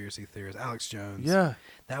conspiracy theories, Alex Jones. Yeah.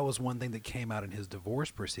 That was one thing that came out in his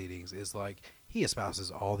divorce proceedings. Is like he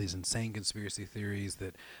espouses all these insane conspiracy theories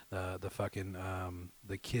that the fucking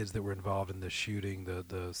the kids that were involved in the shooting,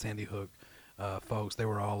 the Sandy Hook folks. They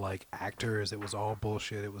were all like actors. It was all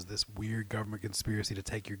bullshit. It was this weird government conspiracy to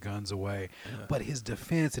take your guns away. But his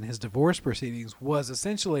defense in his divorce proceedings was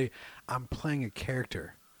essentially, I'm playing a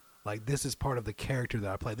character. Like, this is part of the character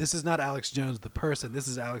that I play. This is not Alex Jones the person. This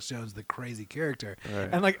is Alex Jones the crazy character. Right.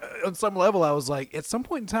 And like on some level, I was like, at some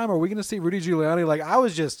point in time, are we going to see Rudy Giuliani? Like, I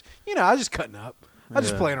was just, I was just cutting up. I was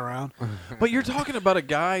just Yeah. playing around. But you're talking about a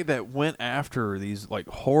guy that went after these like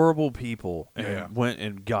horrible people and Yeah. went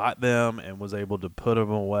and got them and was able to put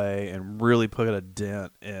them away and really put a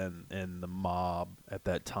dent in the mob at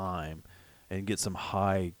that time and get some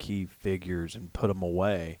high key figures and put them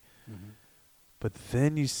away. Mm-hmm. But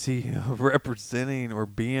then you see him representing or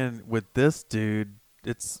being with this dude.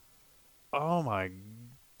 It's, oh my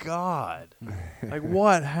God, like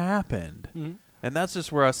what happened? Mm-hmm. And that's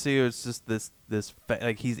just where I see it's just this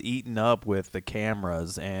like he's eaten up with the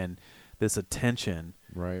cameras and this attention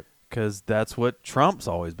Right. because that's what Trump's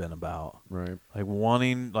always been about. Right. Like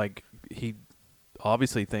wanting, like he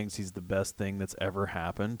obviously thinks he's the best thing that's ever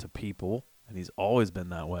happened to people, and he's always been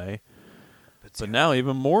that way. But now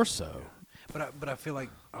even more so. But I feel like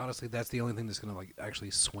honestly that's the only thing that's going to like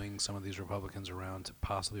actually swing some of these Republicans around to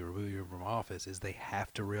possibly remove you from office is they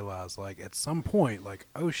have to realize like at some point like,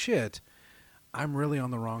 oh shit, I'm really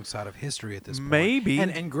on the wrong side of history at this point. Maybe.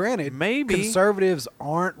 And granted, Maybe. conservatives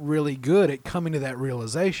aren't really good at coming to that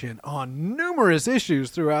realization on numerous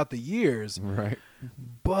issues throughout the years. Right.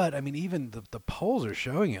 But I mean, even the polls are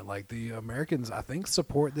showing it. Like the Americans, I think,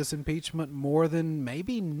 support this impeachment more than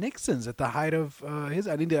maybe Nixon's at the height of his.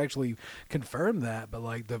 I need to actually confirm that, but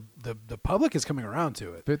like the public is coming around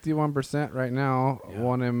to it. 51% right now Yeah.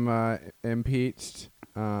 want him impeached.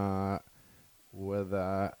 With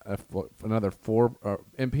another 4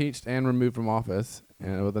 impeached and removed from office,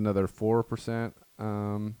 and with another 4%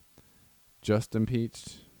 just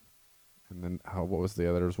impeached, and then what was the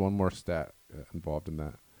other? There's one more stat involved in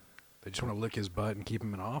that. They just want to lick his butt and keep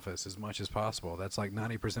him in office as much as possible. That's like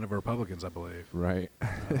 90% of Republicans, I believe. Right.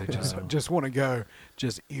 They just want to go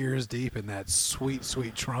just ears deep in that sweet,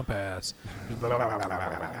 sweet Trump ass.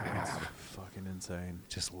 Fucking insane.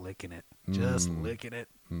 Just licking it. Just licking it.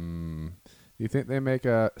 You think they make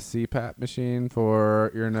a CPAP machine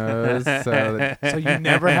for your nose so that So you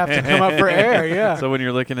never have to come up for air, yeah. So when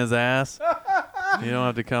you're licking his ass, you don't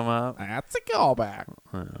have to come up. that's a callback?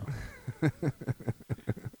 Oh.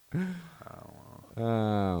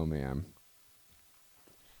 Oh man.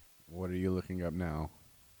 What are you looking up now?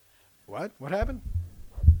 What? What happened?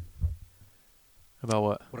 About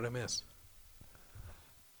what? What did I miss?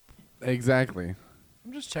 Exactly.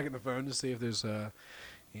 I'm just checking the phone to see if there's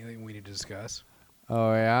anything we need to discuss.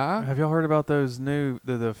 Oh yeah. Have y'all heard about those new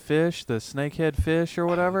the fish, the snakehead fish or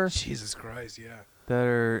whatever, Oh, Jesus Christ, yeah. that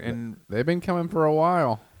are in? They've been coming for a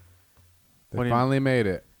while. They What do you- finally made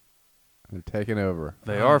it. They're taking over.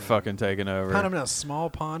 They are fucking taking over. Found them in a small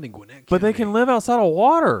pond in Gwinnett But they County. can live outside of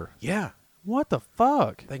water. Yeah. What the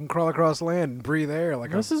fuck? They can crawl across land and breathe air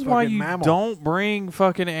like This a is why fucking you mammal. don't bring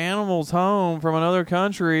fucking animals home from another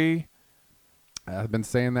country. I've been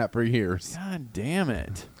saying that for years. God damn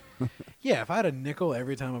it. Yeah, if I had a nickel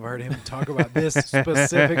every time I've heard him talk about this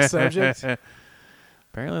specific subject.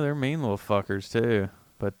 Apparently they're mean little fuckers too.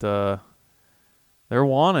 But they're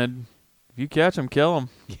wanted. If you catch them, kill them.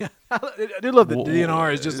 Yeah. I do love the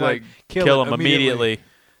DNR is just like kill them it immediately.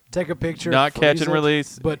 Take a picture. Not catch freeze and it,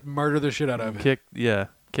 release. But murder the shit out of it.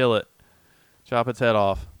 Kill it. Chop its head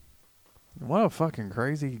off. What a fucking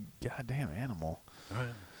crazy goddamn animal. Right.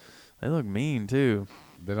 They look mean too.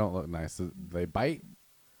 They don't look nice. They bite.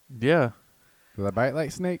 Yeah. Do they bite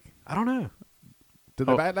like snake? I don't know. Do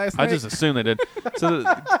they Oh, bite like snake? I just assume they did. So,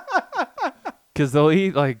 because they'll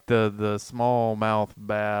eat like the small mouth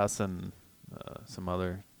bass and some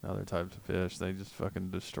other types of fish. They just fucking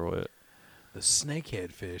destroy it. The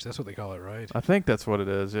snakehead fish. That's what they call it, right? I think that's what it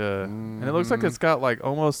is. Yeah. And it looks like it's got like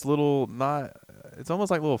almost little it's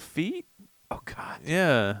almost like little feet. Oh, God.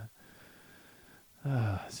 Yeah.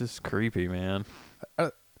 It's just creepy, man.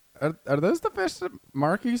 Are those the fish that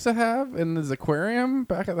Mark used to have in his aquarium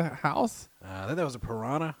back at the house? I think that was a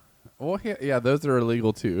piranha Well, yeah, those are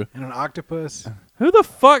illegal too. and an octopus. Who the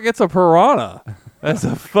fuck gets a piranha as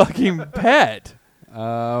a fucking pet?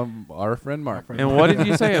 Our friend Mark. And what did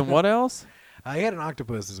you say? And what else? He had an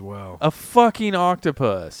octopus as well. A fucking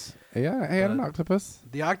octopus. Yeah, he had an octopus.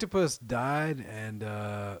 The octopus died, and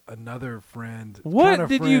another friend. What kinda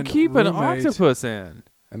did you friend, keep an roommate- octopus in?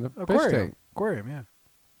 And the fish Aquarium. tank. Aquarium, yeah.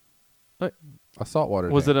 A saltwater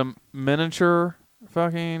Was tank. it a miniature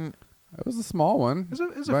fucking, It was a small one. It's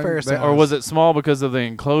a But fair they- size. or was it small because of the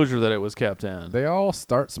enclosure that it was kept in? They all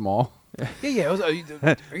start small. Yeah. It was, are you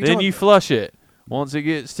Then talking- you flush it. Once it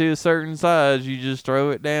gets to a certain size, you just throw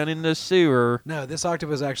it down in the sewer. No, this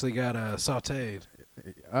octopus actually got sautéed.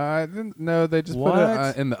 No, they just put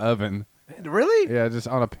What? it in the oven. Really? Yeah, just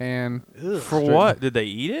on a pan. Ugh. For Straight- what? Did they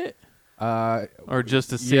eat it? Or just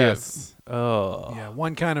to see Yes. it? Oh. Yeah,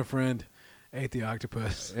 one kind of friend ate the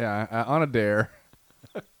octopus. Yeah, on a dare.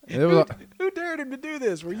 It was. Who dared him to do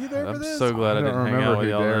this? Were you there for I'm this? so glad I I don't didn't hang remember out with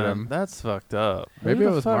who y'all dared then. him. That's fucked up. Maybe Who it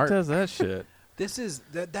the was fuck Mark. does that shit? This is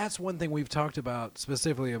that's one thing we've talked about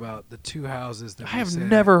specifically about the two houses that I we have said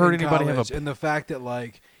never heard in anybody have a- college, and the fact that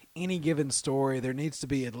like any given story there needs to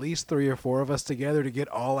be at least 3 or 4 of us together to get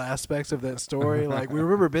all aspects of that story. Like we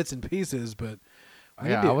remember bits and pieces, but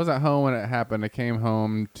Yeah, I wasn't home when it happened. I came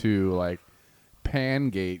home to like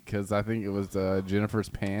Pangate because I think it was Jennifer's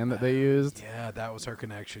pan that they used, yeah, that was her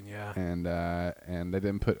connection. Yeah. and they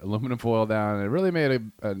didn't put aluminum foil down, and it really made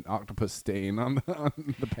an octopus stain on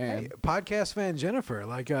the pan. Hey, podcast fan Jennifer,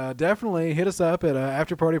 like definitely hit us up at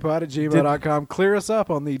afterpartypod@gmail.com. Clear us up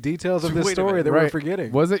on the details of this Wait a story minute, that we're right.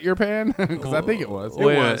 forgetting. Was it your pan? Because I think it was.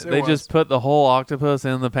 Wait, was, they it just put the whole octopus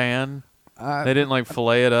in the pan. They didn't like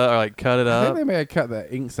fillet it up or like cut it I think up. they may have cut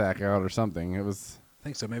the ink sac out or something. It was. I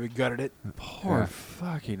think so. Maybe gutted it. Poor Yeah.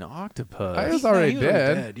 fucking I octopus. was already he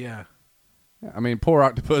dead. Yeah. I mean, poor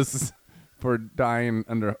octopus for dying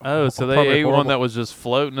under. Oh, so they probably ate one horrible- that was just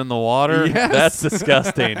floating in the water? Yes. That's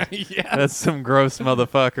disgusting. Yes. That's some gross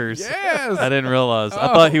motherfuckers. Yes. I didn't realize. I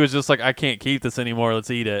Oh. thought he was just like, I can't keep this anymore. Let's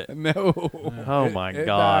eat it. No. Oh, my It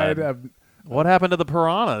God. died of- What happened to the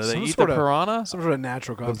piranha? Did they Some eat the sort of- piranha? Some sort of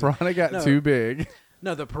natural the cause. piranha got No. too big.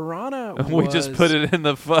 No, the piranha. We just put it in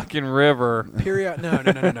the fucking river.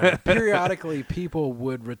 No. Periodically, people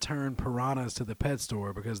would return piranhas to the pet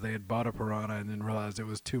store because they had bought a piranha and then realized it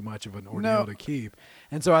was too much of an ordeal No. to keep.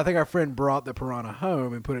 And so I think our friend brought the piranha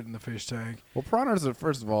home and put it in the fish tank. Well, piranhas are,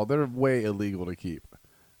 first of all, they're way illegal to keep.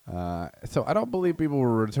 So I don't believe people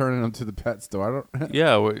were returning them to the pet store. I don't.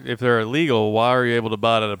 Yeah, if they're illegal, why are you able to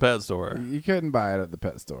buy it at a pet store? You couldn't buy it at the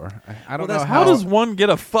pet store. I don't Well, know that's- How does one get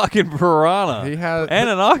a fucking piranha he has and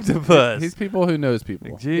an octopus? He's people who knows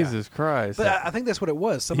people. Jesus Christ. But I think that's what it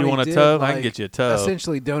was. Somebody want a did, toe? I like, can get you a toe.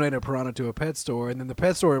 Essentially donate a piranha to a pet store, and then the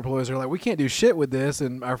pet store employees are like, we can't do shit with this.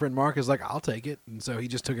 And our friend Mark is like, I'll take it. And so he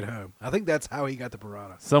just took it home. I think that's how he got the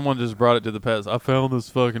piranha. Someone just brought it to the pets. I found this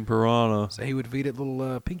fucking piranha. So he would feed it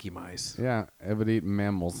little pinky mice. Yeah, it would eat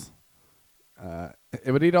mammals.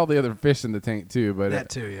 It would eat all the other fish in the tank too, but That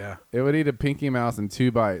too, yeah. it would eat a pinky mouse in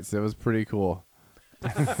 2 bites. It was pretty cool.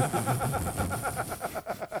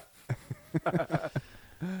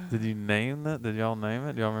 Did you name that? Did y'all name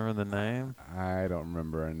it? Do y'all remember the name? I don't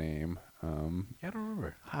remember a name. Yeah, I don't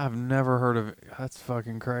remember. I've never heard of it. That's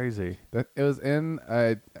fucking crazy. That it was in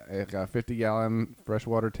a 50-gallon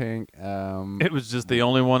freshwater tank. It was just the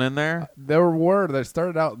only one in there? There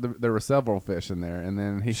started out there were several fish in there, and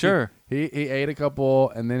then he ate a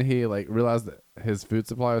couple, and then he like realized that his food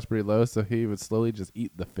supply was pretty low, so he would slowly just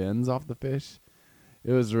eat the fins off the fish.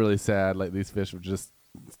 It was really sad. Like these fish were just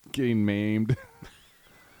getting maimed.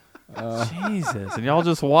 Jesus. And y'all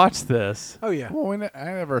just watched this. Oh, yeah. Well, I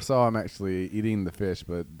never saw him actually eating the fish,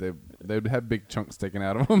 but they'd have big chunks sticking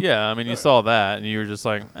out of them. Yeah, I mean, you saw that, and you were just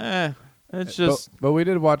like, it's just... But we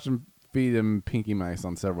did watch him feed him pinky mice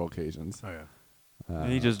on several occasions. Oh, yeah. Did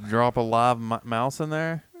he just drop a live mouse in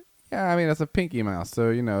there? Yeah, I mean it's a pinky mouse, so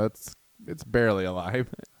it's barely alive.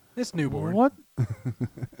 It's newborn. What?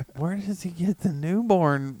 Where does he get the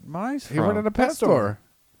newborn mice from? He went at a pet store.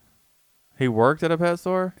 He worked at a pet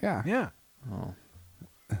store? Yeah. Yeah. Oh.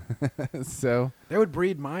 So They would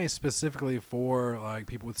breed mice specifically for like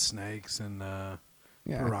people with snakes and yeah.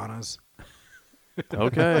 piranhas.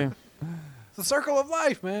 Okay. It's the circle of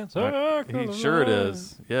life, man. Sure it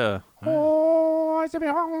is. Yeah. Oh, I should be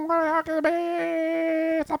hungry. How can it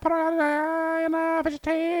be? I put it in a fish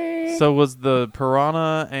tank. So was the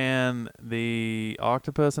piranha and the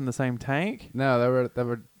octopus in the same tank? No, they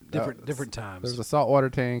were different times. There was a saltwater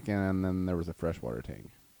tank, and then there was a freshwater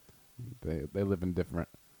tank. They live in different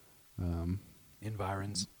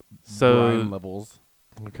Environs. So brine levels.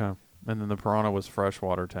 okay, and then the piranha was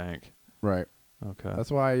freshwater tank. Right. Okay. That's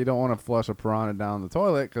why you don't want to flush a piranha down the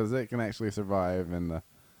toilet because it can actually survive in the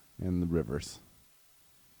rivers,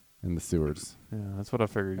 in the sewers. Yeah, that's what I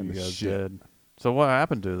figured And you the guys shit. did. So what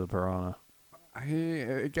happened to the piranha?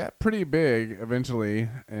 It got pretty big eventually,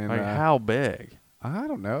 and Like how big? I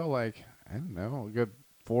don't know, a good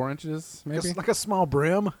 4 inches maybe. Like a small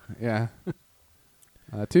brim. Yeah.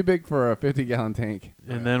 Too big for a 50-gallon tank.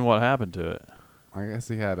 And then what happened to it? I guess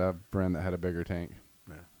he had a friend that had a bigger tank.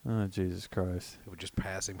 Oh, Jesus Christ. It was just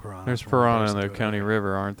passing piranhas. There's from one piranha person in the to Coney another.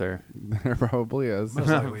 River, aren't there? There probably is. Most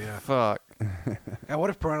likely, yeah. Fuck. Yeah, what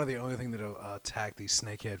if piranha are the only thing that'll attack these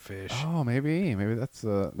snakehead fish? Oh, maybe that's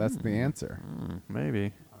the answer.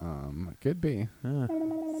 Maybe. Could be. Yeah.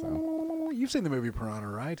 So You've seen the movie Piranha,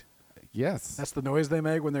 right? yes, That's the noise they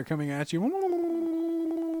make when they're coming at you.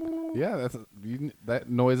 yeah. That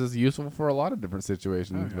noise is useful for a lot of different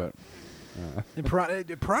situations, Oh, yeah. but In Piranha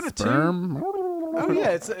 2. sperm. Oh yeah,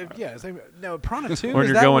 it's no Piranha 2. When is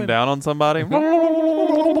you're that going when- down on somebody. with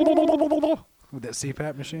that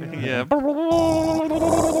CPAP machine. Yeah.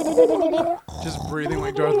 Just breathing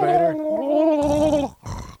like Darth Vader.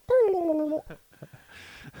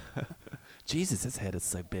 Jesus, his head is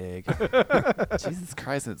so big. Jesus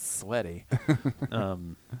Christ, it's sweaty.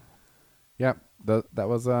 Yep. That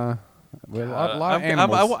was we had a lot of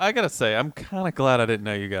animals. I gotta say, I'm kind of glad I didn't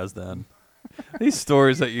know you guys then. These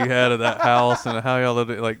stories that you had at that house and how y'all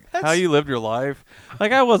lived, like how you lived your life.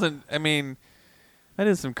 Like I wasn't. I mean, I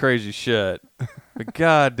did some crazy shit, but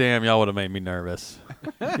goddamn, y'all would have made me nervous.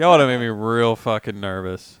 Y'all would have made me real fucking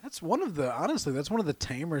nervous. That's one of the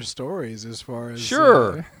tamer stories as far as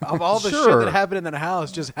Sure. of all the shit Sure. that happened in that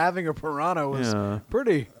house. Just having a piranha was Yeah.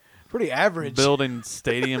 pretty average. Building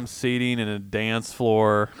stadium seating and a dance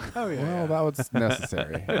floor. Oh yeah. Well, that was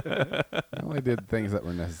necessary. I only did things that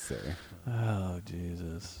were necessary. Oh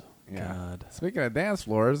Jesus. Yeah. God. Speaking of dance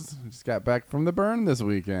floors, just got back from the burn this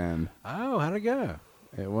weekend. Oh, how'd it go?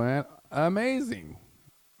 It went amazing.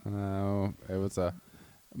 It was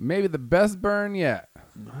maybe the best burn yet.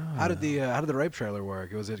 How did the rape trailer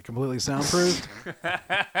work? Was it completely soundproofed?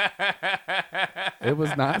 It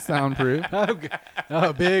was not soundproof.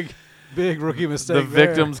 Oh, big rookie mistake. The there.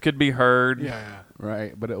 victims could be heard. Yeah.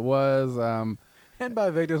 Right, but it was And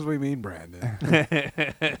by victims we mean Brandon.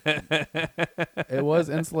 it was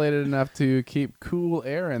insulated enough to keep cool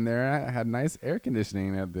air in there. I had nice air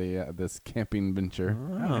conditioning at the this camping venture,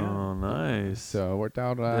 Oh, nice. so it worked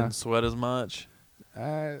out. Didn't sweat as much.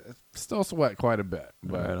 I still sweat quite a bit,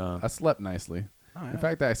 but Right on. I slept nicely. Oh, yeah. In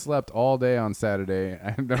fact, I slept all day on Saturday.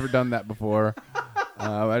 I've never done that before.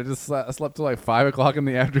 I slept till like 5 o'clock in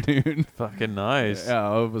the afternoon. Fucking nice.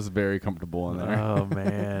 Yeah, it was very comfortable in there. Oh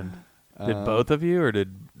man. Did both of you, or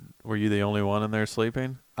were you the only one in there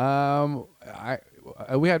sleeping? We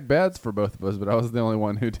had beds for both of us, but I was the only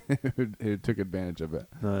one who took advantage of it.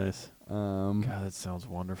 Nice. Um, God, that sounds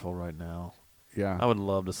wonderful right now. yeah. I would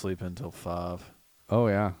love to sleep until 5. Oh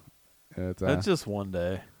yeah. That's just one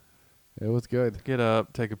day. It was good. Get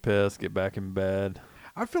up, take a piss, get back in bed.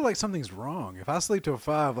 I feel like something's wrong. If I sleep till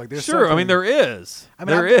 5, like there's Sure, I mean something- there is. I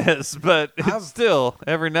mean, There is, but I've- it's still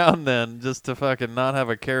every now and then just to fucking not have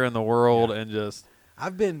a care in the world and just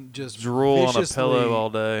I've been just drool on a viciously- pillow all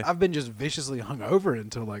day. I've been just viciously hungover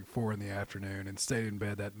until like 4 in the afternoon and stayed in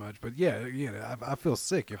bed that much. But yeah, I feel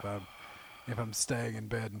sick if I'm staying in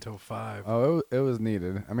bed until 5. Oh, it was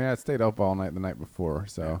needed. I mean, I stayed up all night the night before,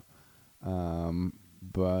 so.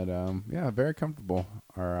 Yeah, very comfortable.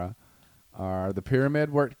 The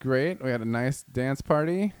pyramid worked great. We had a nice dance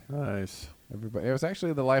party. Nice. Everybody, it was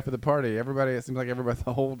actually the life of the party. Everybody, it seems like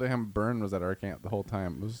the whole damn burn was at our camp the whole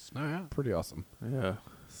time. It was Oh yeah. pretty awesome. Yeah.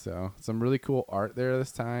 So some really cool art there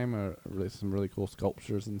this time. Some really cool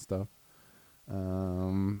sculptures and stuff.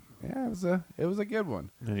 Yeah, it was a good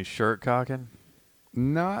one. Any shirt cocking?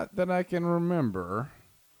 Not that I can remember,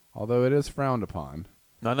 although it is frowned upon.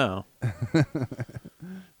 I know.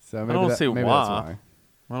 So maybe don't see maybe why. that's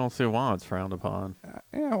why. I don't see why it's frowned upon.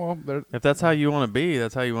 Yeah, well, If that's how you want to be,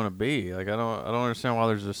 that's how you want to be. Like I don't understand why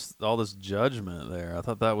there's just all this judgment there. I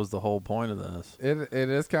thought that was the whole point of this. it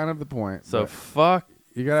is kind of the point. So but fuck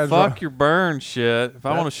you gotta fuck draw- your burn shit. If I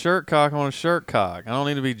That- want a shirt cock, I want a shirt cock. I don't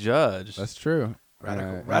need to be judged. That's true.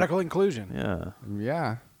 Radical inclusion. Yeah.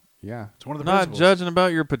 Yeah. It's one of I'm the not principles. judging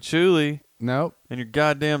about your patchouli Nope. and your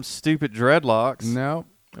goddamn stupid dreadlocks. Nope.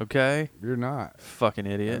 Okay? You're not. Fucking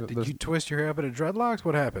idiot. Did you twist your hair up into dreadlocks?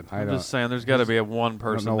 What happened? I I'm don't. just saying there's got to be one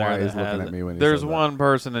person know why there he's that has looking at it. me when he There's said that. one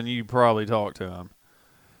person and you probably talked to him.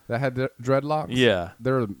 That had dreadlocks. Yeah.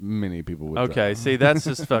 There are many people with. Okay, dreadlocks. see, that's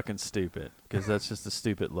just fucking stupid because that's just a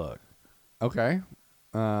stupid look. Okay.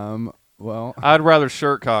 Well. I'd rather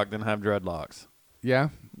shirt cock than have dreadlocks. Yeah.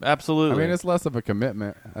 Absolutely. I mean, it's less of a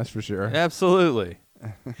commitment. That's for sure. Absolutely.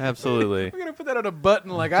 Absolutely. We're gonna put that on a button.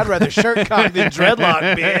 Like I'd rather shirt cock than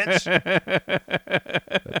dreadlock, bitch.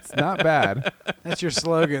 It's not bad. That's your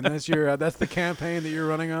slogan. That's your. That's the campaign that you're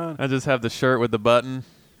running on. I just have the shirt with the button,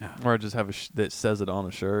 Yeah. or I just have that says it on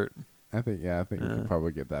a shirt. I think. Yeah. I think we Yeah. could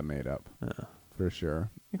probably get that made up. Yeah. For sure.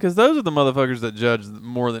 Because those are the motherfuckers that judge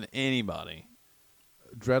more than anybody.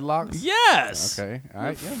 Dreadlocks. Yes. Okay. All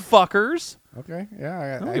right. You Yeah. fuckers. Okay.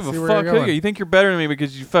 Yeah. I don't I give see a where fuck you're who going. you. You think you're better than me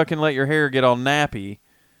because you fucking let your hair get all nappy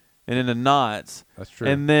and into knots, That's true.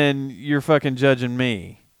 and then you're fucking judging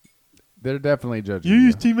me. They're definitely judging You you.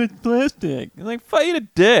 use too much plastic. I'm like, fight a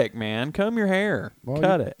dick, man. Comb your hair. Well,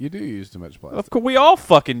 Cut you, it. You do use too much plastic. Of course, we all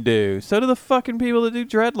fucking do. So do the fucking people that do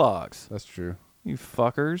dreadlocks. That's true. You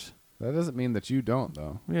fuckers. That doesn't mean that you don't,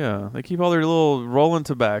 though. Yeah, they keep all their little rolling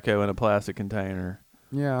tobacco in a plastic container,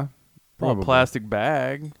 Yeah, little probably. plastic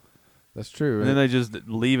bag, That's true. and then they just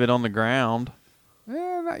leave it on the ground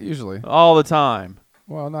not usually. all the time.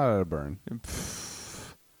 Well, not at a burn.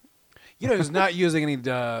 You know who's not using any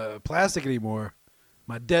plastic anymore?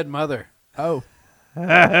 My dead mother. Oh,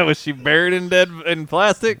 Was she buried in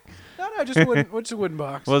plastic? No, just a wooden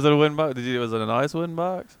box. Was it a wooden box? Was it a nice wooden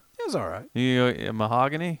box? It was all right.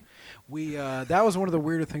 Mahogany? We that was one of the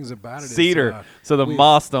weirder things about it. Cedar, so the we've-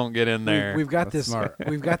 moss don't get in there. We've got That's this. smart.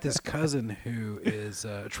 We've got this cousin who is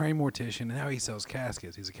a trained mortician, and now he sells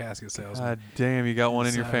caskets. He's a casket salesman. God damn, you got one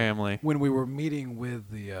in your So, family. When we were meeting with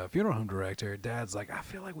the funeral home director, Dad's like, "I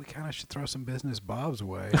feel like we kind of should throw some business Bob's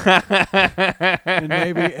way, and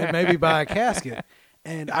maybe buy a casket."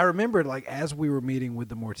 And I remembered, like, as we were meeting with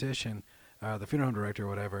the mortician, the funeral home director or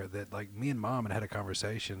whatever, that like me and Mom had a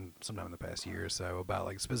conversation sometime in the past year or so about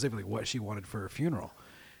like specifically what she wanted for her funeral,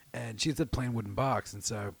 and she said plain wooden box, and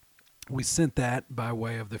so we sent that by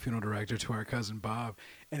way of the funeral director to our cousin Bob,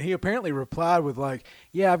 and he apparently replied with like,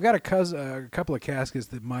 "Yeah, I've got a couple of caskets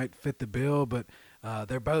that might fit the bill, but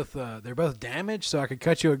they're both damaged, so I could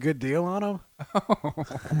cut you a good deal on them."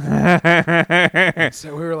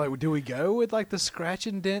 So we were like, "Do we go with like the scratch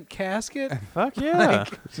and dent casket?" Fuck yeah.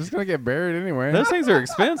 it's just gonna get buried anyway. Those things are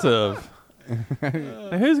expensive.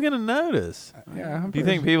 Now, who's going to notice? Yeah. I'm Do you pretty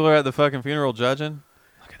think people are at the fucking funeral judging?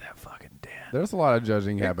 Look at that fucking dent. There's a lot of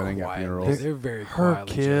judging They're happening at quietly- funerals. They're very Her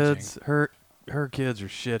quietly kids, judging. her kids are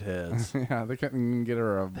shitheads. Yeah, they couldn't get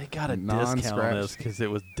her a They got a discount on non-scratch. this because it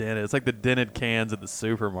was dented. It's like the dented cans at the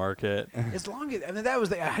supermarket. As long as, I mean, that was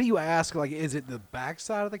the. How do you ask? Like, is it the back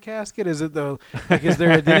side of the casket? Is it the? Like, is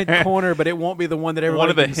there a dented corner, but it won't be the one that everybody One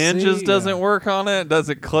of the can hinges see? doesn't Yeah. work on it. Does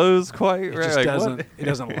it close quite It right? just Like, doesn't. what? It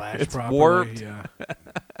doesn't latch It's properly. warped. Yeah.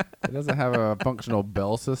 It doesn't have a functional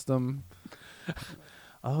bell system.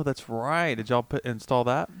 Oh, that's right. Did y'all install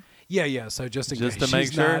that? Yeah. So just in Just case to make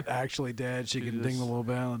she's sure? not actually dead, she She can ding just- the little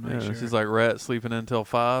bell and make Yeah, sure. she's like Rhett sleeping until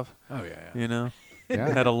 5. oh yeah. You know, Yeah.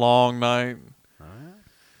 had a long night.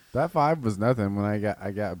 That 5 was nothing. When I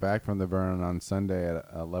got back from the burn on Sunday at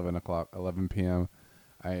 11 p.m.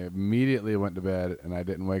 I immediately went to bed, and I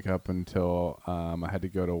didn't wake up until I had to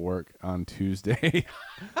go to work on Tuesday.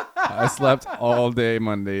 I slept all day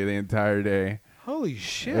Monday, the entire day. Holy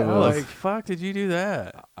shit! It How was- the fuck did you do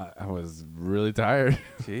that? I was really tired.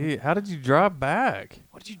 Gee, how did you drive back?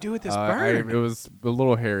 What did you do with this It burn? was a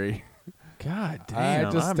little hairy. God I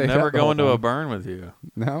damn! just I'm stayed never up the whole going to a time. burn with you.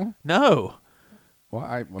 No? No. Well,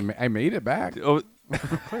 I made it back. Oh,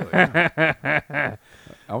 Clearly, yeah.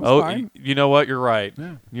 I was oh, fine. you know what? You're right.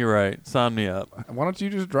 Yeah. You're right. Sign me up. Why don't you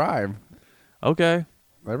just drive? Okay.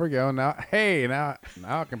 There we go. Now I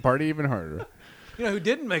can party even harder. You know who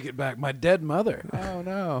didn't make it back? My dead mother. Oh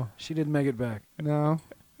no, She didn't make it back. no.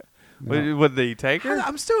 Would they take her?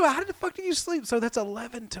 I'm still. How the fuck did you sleep? So that's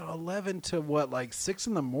 11 to what, like 6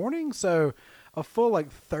 in the morning? So a full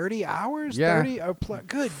like 30 hours. Yeah. 30.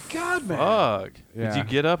 Good God, man. Fuck. Did Yeah. you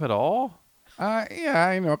get up at all? Yeah,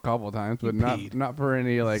 I know a couple times, but peed. not for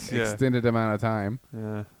any like Yeah. extended amount of time.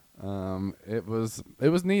 Yeah. It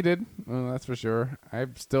was needed. That's for sure.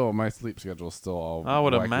 My sleep schedule's still all. I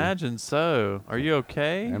would wacky. imagine so. Are you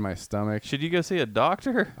okay? And my stomach. Should you go see a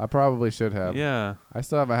doctor? I probably should have. Yeah. I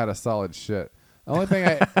still haven't had a solid shit. The only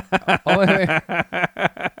thing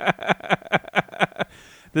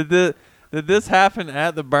Did this happen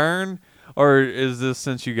at the burn, or is this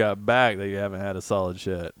since you got back that you haven't had a solid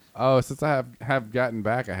shit? since I have gotten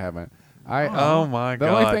back, I haven't. Oh my the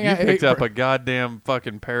only god! thing You I picked ate up for- a goddamn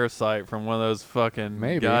fucking parasite from one of those fucking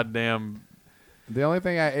Maybe. goddamn The only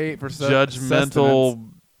thing I ate for judgmental.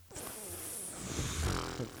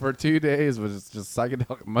 sustenance for 2 days was just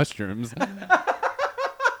psychedelic mushrooms.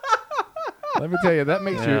 Let me tell you, that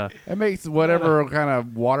makes Yeah. it makes whatever kind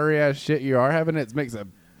of watery ass shit you are having, it makes it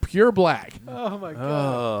pure black. Oh my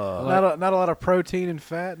God. Oh. Not a lot of protein and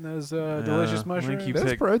fat in those delicious I think mushrooms. you There's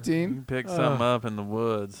picked- protein. You picked something up in the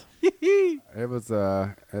woods. It was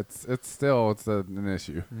it's still an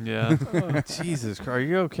issue. Yeah. Jesus Christ, are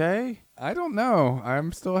you okay? I don't know.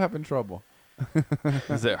 I'm still having trouble.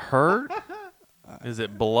 Is it hurt? Is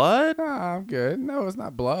it blood? Nah, I'm good. No, it's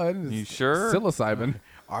not blood. It's You sure? Psilocybin.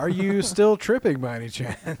 Are you still tripping by any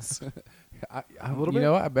chance? A little You bit?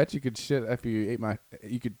 know what? I bet you could shit if you ate my.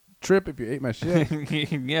 You could trip if you ate my shit.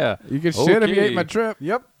 Yeah. You could shit if you ate Okay. my trip.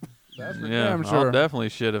 Yep. That's for Yeah, damn I'll sure. definitely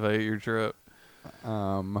shit if I ate your trip.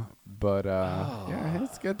 But yeah,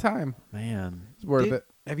 it's a good time. Man, It's worth Did- it.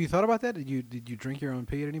 Have you thought about that? Did you drink your own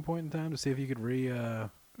pee at any point in time to see if you could No,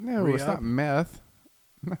 it's re-up? not meth.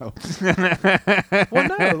 No. Well,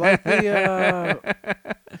 no, like the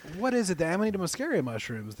what is it? The Amanita muscaria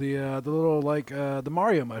mushrooms, the little like the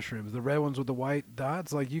Mario mushrooms, the red ones with the white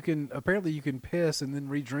dots. Like you can piss and then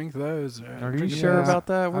re-drink those. are you drink sure Yeah. about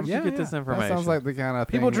that? Where'd Yeah, you get yeah. this That information? That sounds like the kind of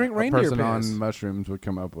People thing drink a reindeer person piss. on mushrooms would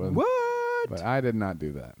come up with. What? But I did not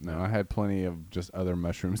do that. No, I had plenty of just other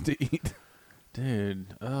mushrooms to eat. Dude,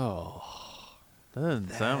 oh, that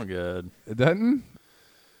doesn't sound good. It doesn't?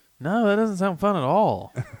 No, that doesn't sound fun at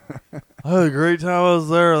all. I had a great time. I was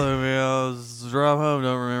there. I mean, I was drive home.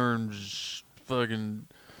 Don't remember and just fucking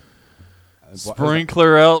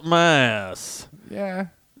sprinkler out my ass. Yeah.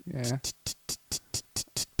 Yeah.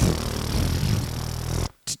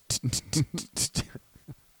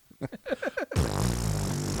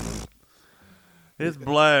 It's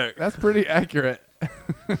black. That's pretty accurate.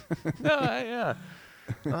 Yeah.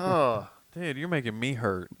 Oh, dude, you're making me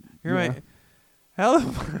hurt. You're Yeah. making. How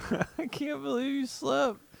the I can't believe you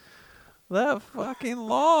slept that fucking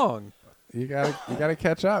long. You gotta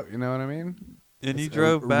catch up. You know what I mean? And you It's a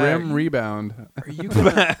drove back. Rim rebound. Are you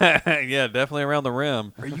gonna Yeah, definitely around the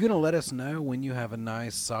rim. Are you gonna let us know when you have a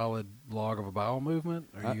nice solid log of a bowel movement?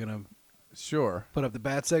 Are you gonna Sure. put up the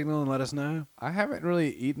bat signal and let us know? I haven't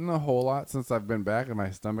really eaten a whole lot since I've been back, and my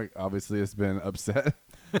stomach obviously has been upset,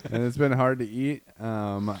 and it's been hard to eat.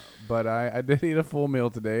 But I did eat a full meal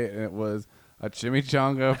today, and it was a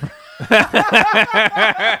chimichanga,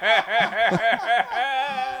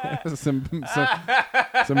 some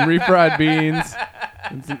refried beans,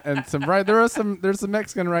 and some right. There's some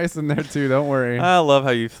Mexican rice in there too. Don't worry. I love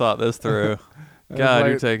how you thought this through. I was God,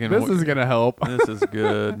 you're like, taking. This is gonna help. This is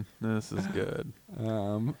good. This is good.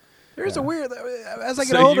 There's a weird. As I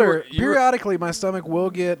get So you older, were- periodically my stomach will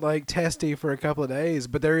get like testy for a couple of days.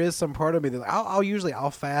 But there is some part of me that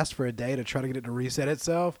I'll fast for a day to try to get it to reset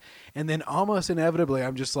itself, and then almost inevitably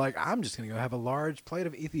I'm just gonna go have a large plate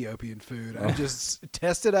of Ethiopian food and just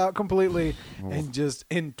test it out completely, and just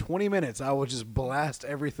in 20 minutes I will just blast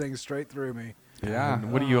everything straight through me. Yeah.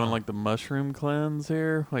 And what are you on, like the mushroom cleanse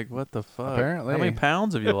here? Like what the fuck? Apparently. How many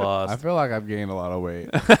pounds have you I lost? feel like I've gained a lot of weight.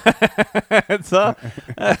 It's all,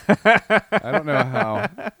 I don't know how.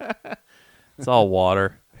 it's all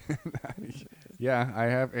water.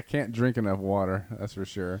 Yeah, I can't drink enough water. That's for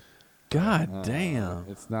sure. God damn.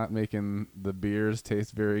 It's not making the beers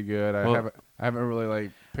taste very good. I Well- haven't really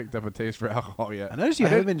like picked up a taste for alcohol yet. I noticed you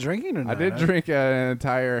haven't been drinking or not. I did drink an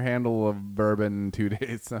entire handle of bourbon in 2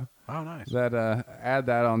 days. So Oh, nice. that add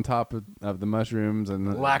that on top of the mushrooms and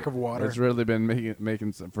the Lack of water. It's really been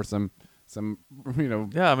making some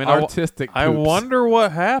Yeah, I mean, artistic. I poops. wonder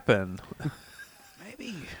what happened.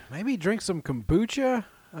 Maybe drink some kombucha.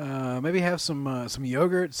 Maybe have some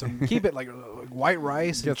yogurt. Keep it like white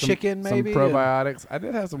rice Get and some- chicken. some Maybe probiotics. I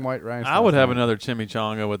did have some white rice. I would last have night. another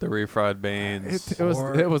chimichanga with the refried beans.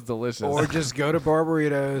 It was delicious. or just go to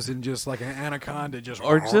Barbaritos and just like an anaconda, just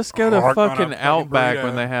Or just go to on a fucking Outback burrito.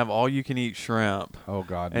 when they have all you can eat shrimp oh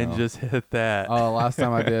God, and no. just hit that. Oh, last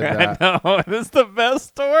time I did I that, know. It's the best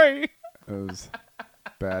story. it was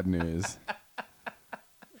bad news.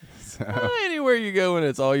 So, Anywhere you go and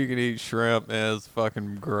it's all you can eat shrimp is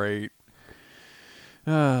fucking great.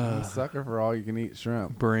 I'm a sucker for all you can eat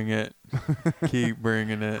shrimp. Bring it. Keep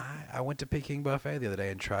bringing it. I went to Peking Buffet the other day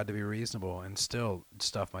and tried to be reasonable and still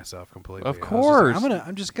stuffed myself completely. Of I was just course. like,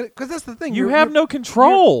 I'm just gonna, because that's the thing. You You're- have you're- no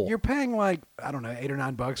control. You're paying like, I don't know, $8 or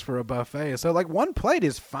 $9 for a buffet. So like one plate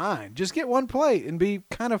is fine. Just get one plate and be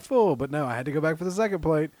kind of full. But no, I had to go back for the second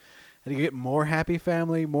plate. Had to get more Happy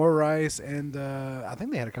Family, more rice, and I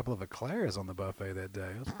think they had a couple of eclairs on the buffet that day.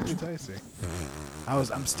 It was pretty tasty.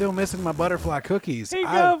 I'm still missing my butterfly cookies. He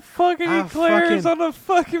got fucking I eclairs fucking- on the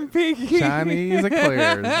fucking Peking. Chinese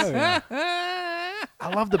eclairs.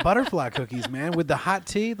 I love the butterfly cookies, man. With the hot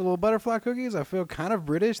tea, the little butterfly cookies, I feel kind of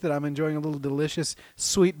British that I'm enjoying a little delicious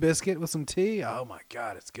sweet biscuit with some tea. Oh my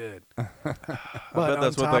God, it's good. I bet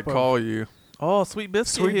that's what they on top of- call you. Oh, sweet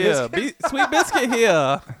biscuit Sweet here. Sweet biscuit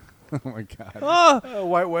here. Oh my God. Oh,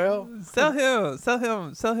 White whale. sell him.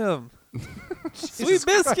 Sweet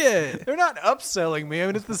biscuit. They're not upselling me. I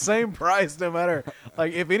mean, it's the same price no matter.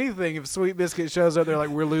 Like, if anything, if Sweet Biscuit shows up, they're like,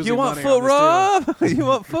 we're losing You want money foot on this rub? You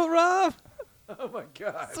want foot rub? deal. Oh my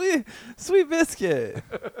God. Sweet biscuit.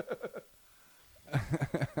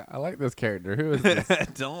 I like this character. Who is this? I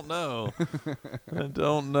don't know.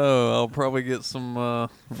 I'll probably get some.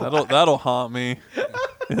 That'll haunt me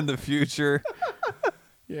in the future.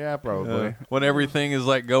 Yeah, probably. When everything is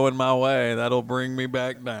like going my way, that'll bring me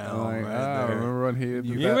back down. Like, right there. remember when he?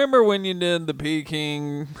 You remember when you did the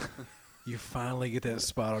Peking? You finally get that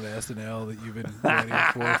spot on SNL that you've been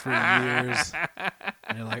waiting for years.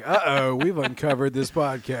 And you're like, uh-oh, we've uncovered this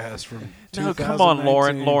podcast from No, come on,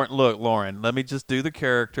 Lauren. 2019. Look, Lauren. Let me just do the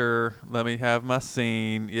character. Let me have my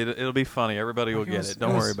scene. It'll be funny. Everybody will It get was- it.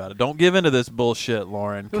 Don't it was- worry about it. Don't give into this bullshit,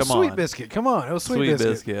 Lauren. It was Come Sweet on. Biscuit. Come on. It was Sweet,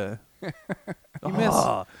 Biscuit. You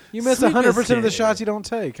You miss Sweet 100% of the Biscuit. shots you don't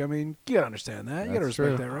take. I mean, you got to understand that. You got to That's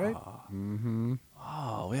respect true. that, right? Mm-hmm.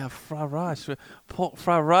 Oh, we have fried rice. Pork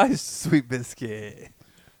fried rice, Sweet Biscuit.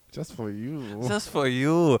 Just for you. Just for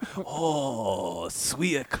you. Oh,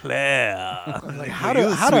 sweet eclair. Like, For how you,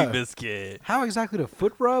 to- Sweet Biscuit. How exactly do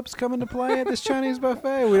foot rubs come into play at this Chinese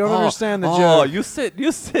buffet? We don't Oh, understand the oh, joke.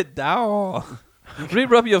 you sit down. We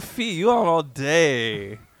rub your feet. You on all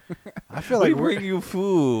day. I feel We like bring you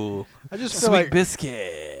food. I just feel Sweet like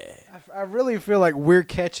Biscuit. I really feel like we're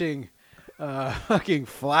catching fucking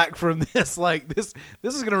flack from this. Like this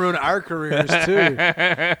is gonna ruin our careers too.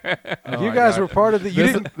 If you my guys God. were part of the. You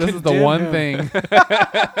This, didn't. this is the condemn one him. thing.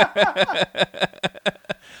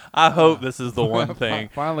 I hope this is the one thing.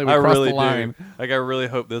 Finally, we I crossed really the line. do. Like, I really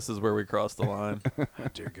hope this is where we cross the line. Oh,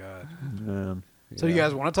 dear God. Man. So you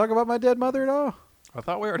guys want to talk about my dead mother at all? I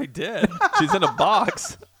thought we already did. She's in a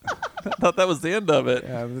box. I thought that was the end of it.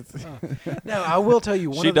 Yeah, that's- No, I will tell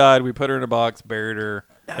you. She One died. We put her in a box, buried her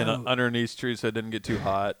No. underneath tree so it didn't get too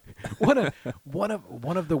hot. one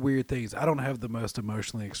of the weird things. I don't have the most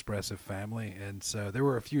emotionally expressive family, and so there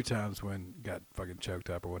were a few times when got fucking choked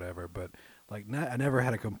up or whatever. But like, I never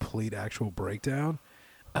had a complete actual breakdown.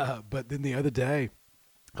 But then the other day,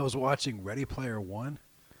 I was watching Ready Player One.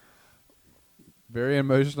 very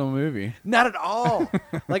emotional movie. Not at all.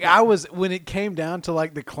 Like I was when it came down to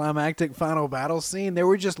like the climactic final battle scene, there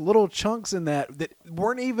were just little chunks in that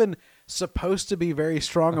weren't even supposed to be very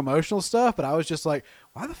strong emotional stuff, but I was just like,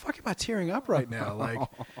 why the fuck am I tearing up right now? Like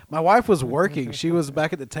my wife was working. She was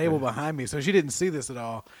back at the table behind me, so she didn't see this at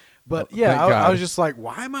all. But Oh, yeah, thank I God. was just like,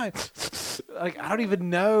 why am I like I don't even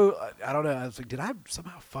know. I don't know. I was like, did I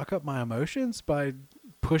somehow fuck up my emotions by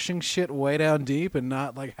pushing shit way down deep and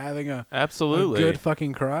not like having a Absolutely. good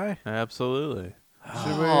fucking cry? Absolutely.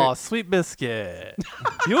 Should we- Oh, Sweet Biscuit.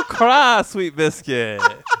 You cry, Sweet Biscuit.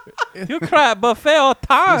 You cry at buffet all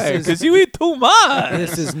time This is- because you eat too much.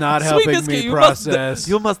 This is not Sweet helping Biscuit, me you process.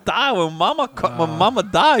 You must die when mama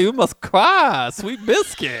die. You must cry, Sweet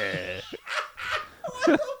Biscuit.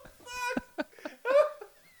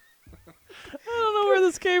 I don't know where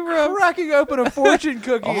this came from. cracking open a fortune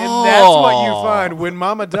cookie, and that's what you Oh. find. When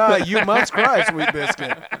mama died, you must cry, Sweet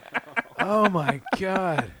Biscuit. Oh, my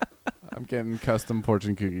God. I'm getting custom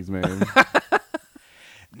fortune cookies made.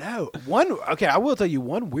 No. Okay, I will tell you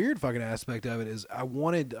one weird fucking aspect of it is I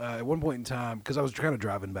wanted, at one point in time, because I was kind of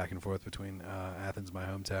driving back and forth between Athens, my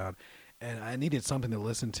hometown, and I needed something to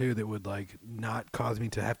listen to that would, like, not cause me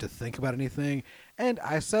to have to think about anything. And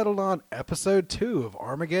I settled on episode 2 of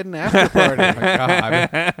Armageddon After Party.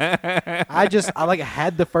 God. I like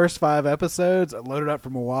had the first 5 episodes loaded up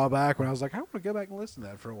from a while back when I was like, I want to go back and listen to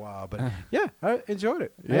that for a while. But yeah, I enjoyed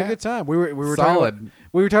it. I had Yeah. a good time. We were Solid.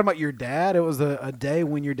 we were talking about your dad. It was a day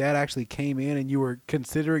when your dad actually came in and you were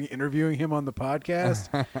considering interviewing him on the podcast.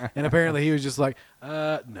 And apparently he was just like,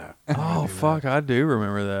 no. Oh, fuck. I do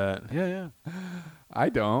remember that. Yeah. I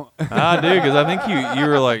don't. I do because I think you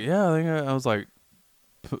were like, yeah, I was like,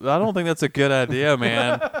 I don't think that's a good idea,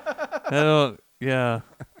 man. I don't, yeah.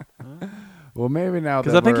 Well, maybe now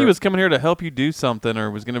Because that I think he we're- was coming here to help you do something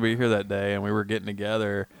or was going to be here that day and we were getting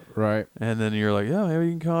together. right. And then you're like, yeah, maybe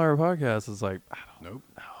you can call our podcast. It's like, Nope.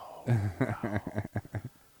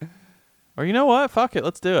 or you know what? Fuck it.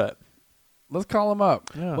 Let's do it. Let's call him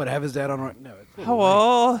up. Yeah. What, have his dad on right? No, it's a little late.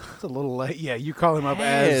 Hello. It's a little late. Yeah, you call him up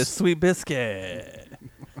Hey, as Sweet Biscuit.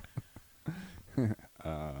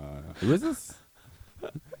 Who is this?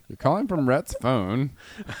 You're calling from Rhett's phone.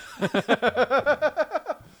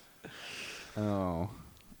 Oh.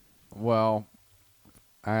 Well,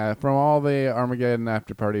 from all the Armageddon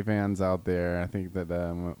After Party fans out there, I think that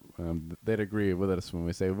they'd agree with us when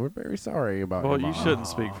we say we're very sorry about Well, your you mom. shouldn't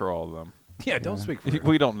speak for all of them. Yeah, don't speak for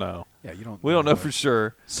We don't know. Yeah, you don't. We don't know for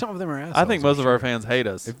sure. Some of them are assholes. I think most I'm of our sure. fans hate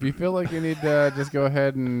us. If you feel like you need to just go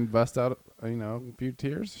ahead and bust out, a few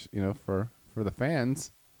tears, for the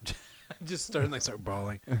fans. just start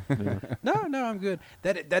bawling. Yeah. No, I'm good.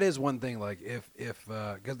 That is one thing. Like if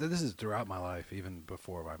because this is throughout my life, even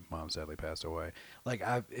before my mom sadly passed away. Like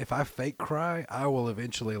if I fake cry, I will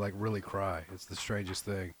eventually like really cry. It's the strangest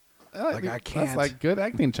thing. Like, I can't. That's like good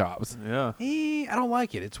acting chops. Yeah. I don't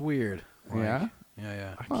like it. It's weird. Like, Yeah?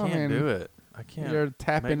 Yeah. I Well, I can't mean- do it. I can't. You're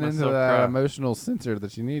tapping make into myself that cry. emotional sensor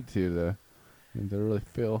that you need to really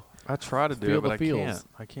feel. I try to do feel it, but the I feels.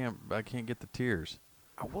 can't. I can't get the tears.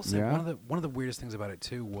 I will say Yeah? one of the weirdest things about it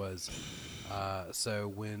too was, so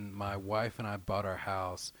when my wife and I bought our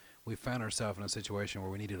house, we found ourselves in a situation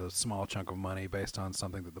where we needed a small chunk of money based on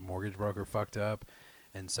something that the mortgage broker fucked up,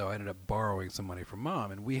 and so I ended up borrowing some money from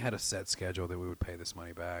Mom, and we had a set schedule that we would pay this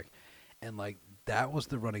money back, and like that was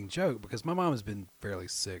the running joke because my mom has been fairly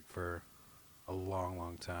sick for a long,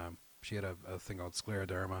 long time. She had a thing called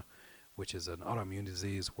scleroderma, which is an autoimmune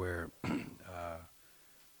disease where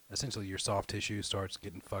essentially your soft tissue starts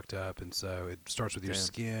getting fucked up, and so it starts with your Damn.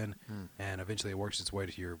 skin, Hmm. and eventually it works its way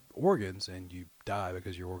to your organs, and you die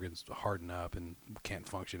because your organs harden up and can't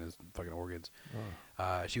function as fucking organs.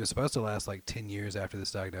 She was supposed to last like 10 years after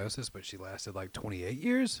this diagnosis, but she lasted like 28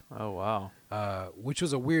 years, Oh wow. which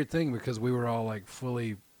was a weird thing because we were all like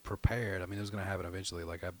fully prepared. I mean, it was going to happen eventually.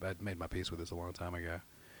 Like I'd made my peace with this a long time ago.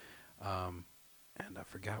 And I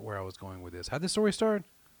forgot where I was going with this. How'd this story start?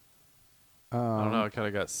 I don't know. I kind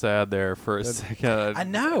of got sad there for a second. I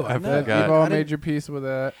know. I That forgot. you've all I didn't- made your peace with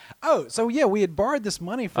that. Oh, so yeah, we had borrowed this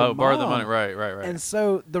money from Oh, borrowed the Mom. money. Right. And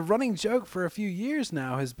so the running joke for a few years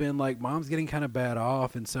now has been like Mom's getting kind of bad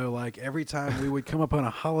off, and so like every time we would come up on a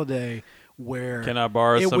holiday where Can I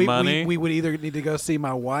borrow some we, money? we would either need to go see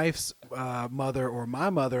my wife's mother or my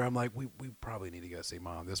mother. I'm like, we probably need to go see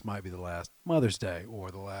Mom. This might be the last Mother's Day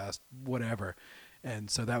or the last whatever. And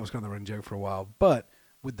so that was kind of the running joke for a while. But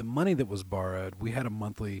with the money that was borrowed, we had a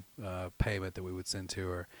monthly payment that we would send to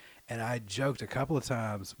her. And I joked a couple of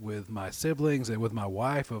times with my siblings and with my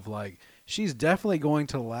wife of like, she's definitely going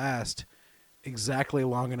to last exactly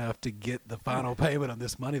long enough to get the final payment on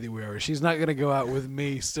this money that we owe her. She's not going to go out with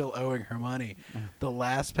me still owing her money. The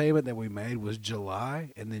last payment that we made was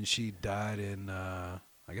July, and then she died in, I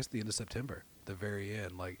guess, the end of September. The very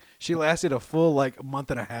end, like she lasted a full like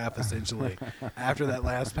month and a half essentially after that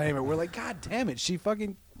last payment. We're like, God damn it, she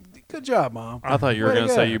fucking good job, Mom. I thought you were Way to going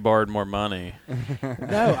to say go. you borrowed more money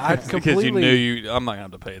No, I completely because you knew I'm not going to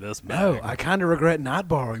have to pay this back. No, I kind of regret not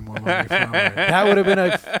borrowing more money from her. That would have been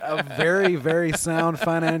a very, very sound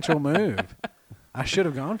financial move. I should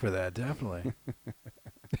have gone for that, definitely.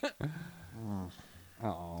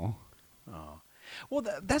 Oh. Oh. Well,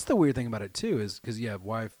 that's the weird thing about it, too, is because, yeah,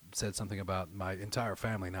 wife said something about my entire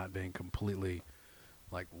family not being completely,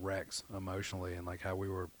 like, wrecks emotionally and, like, how we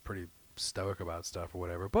were pretty stoic about stuff or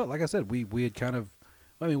whatever. But, like I said, we had kind of,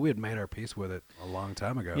 I mean, we had made our peace with it a long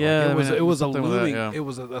time ago. Yeah, Like, I mean, it was a something with that, looming, yeah. it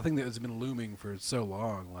was a thing that has been looming for so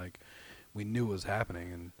long. Like, we knew it was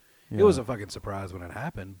happening, and Yeah. it was a fucking surprise when it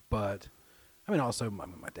happened. But, I mean, also, my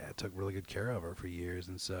dad took really good care of her for years,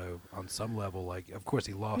 and so on some level, like, of course,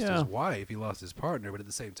 he lost Yeah. his wife, he lost his partner, but at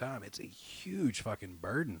the same time, it's a huge fucking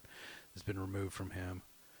burden that's been removed from him.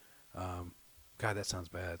 God, that sounds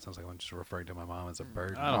bad. It sounds like I'm just referring to my mom as a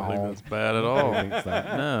burden. I don't Oh. think that's bad at I all. don't think so.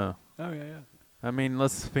 No. Oh yeah, yeah. I mean,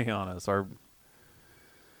 let's be honest. Our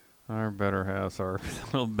better halves are a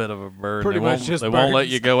little bit of a burden. Pretty they much won't, just they won't let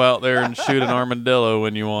burdens. you go out there and shoot an armadillo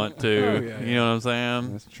when you want to. Oh, yeah, You yeah. know what I'm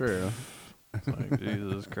saying? That's true. It's like,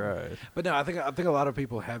 Jesus Christ. But no, I think a lot of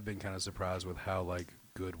people have been kind of surprised with how like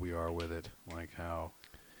good we are with it. Like how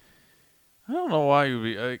I don't know why you'd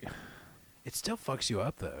be. it still fucks you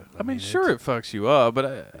up though. I mean, sure, it fucks you up, but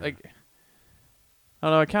I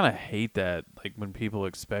don't know. I kind of hate that, like when people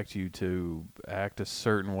expect you to act a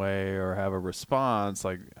certain way or have a response,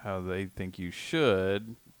 like how they think you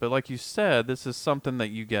should. But like you said, this is something that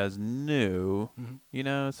you guys knew, Mhm. you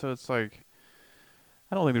know. So it's like,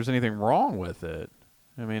 I don't think there's anything wrong with it.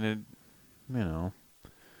 I mean, it, you know,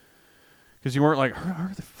 because you weren't like,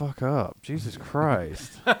 hurry the fuck up, Jesus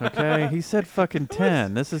Christ. Okay, he said fucking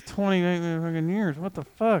 10. This is 20 fucking years. What the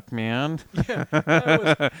fuck, man?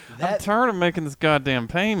 I'm tired of making this goddamn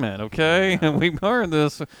payment, okay? And we borrowed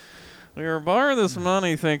this. We were borrowing this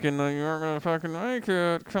money thinking that you weren't going to fucking make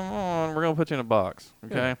it. Come on. We're going to put you in a box,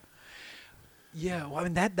 okay? Yeah, well, I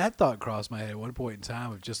mean that thought crossed my head at one point in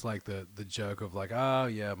time of just like the joke of like, oh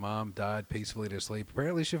yeah, Mom died peacefully to sleep.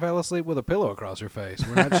 Apparently she fell asleep with a pillow across her face.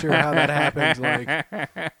 We're not sure how that happened. Like,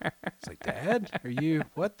 it's like, Dad, are you?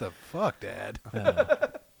 What the fuck, Dad?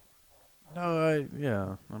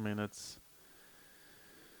 No, I mean, it's,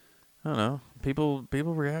 I don't know.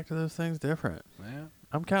 People react to those things different. Yeah.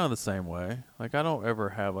 I'm kind of the same way. Like, I don't ever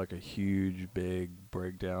have like a huge, big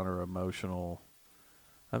breakdown or emotional.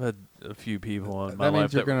 I've had a few people in my That life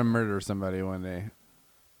means you're that going to murder somebody one day.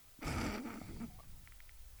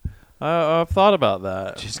 I've thought about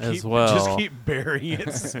that Just as keep, well. Just keep burying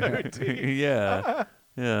it. So deep. Yeah,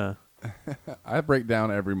 yeah. I break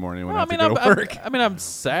down every morning when Well, I have to go to work. I'm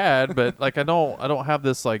sad, but like I don't have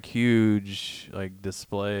this like huge like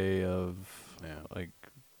display of like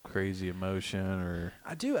crazy emotion or.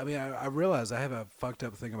 I do. I mean, I realize I have a fucked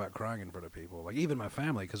up thing about crying in front of people, like even my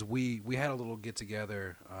family, because we had a little get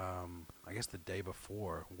together. I guess the day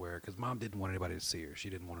before, because Mom didn't want anybody to see her. She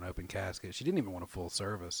didn't want an open casket. She didn't even want a full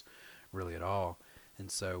service, really at all. And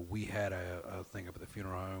so we had a thing up at the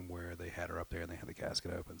funeral home where they had her up there and they had the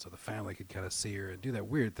casket open, so the family could kind of see her and do that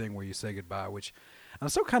weird thing where you say goodbye, which I'm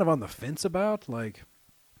still kind of on the fence about. Like,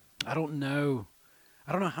 I don't know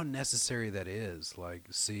how necessary that is, like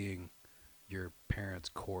seeing your parents'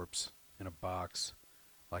 corpse in a box,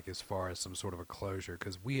 like as far as some sort of a closure.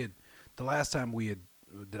 Because the last time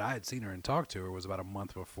that I had seen her and talked to her was about a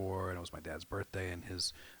month before, and it was my dad's birthday and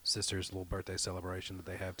his sister's little birthday celebration that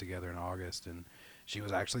they have together in August, and she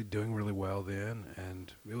was actually doing really well then,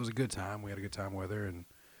 and it was a good time. We had a good time with her, and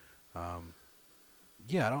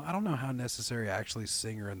yeah, I don't know how necessary actually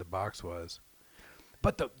seeing her in the box was.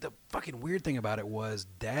 But the fucking weird thing about it was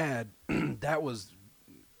Dad, that was...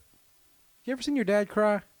 You ever seen your dad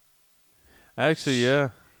cry? Actually, yeah.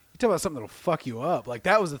 You talk about something that'll fuck you up. Like,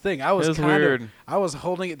 that was the thing. I was weird. I was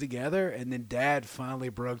holding it together, and then Dad finally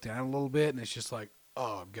broke down a little bit, and it's just like,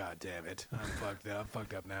 oh, God damn it. I'm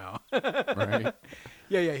fucked up now. Right.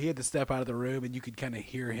 Yeah, he had to step out of the room, and you could kind of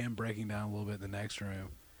hear him breaking down a little bit in the next room.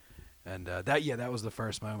 And that was the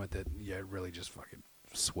first moment that, it really just fucking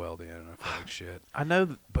swelled in, and I felt like shit. I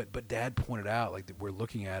know. But Dad pointed out, like, that we're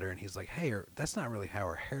looking at her, and he's like, hey, that's not really how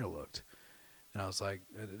her hair looked. And I was like,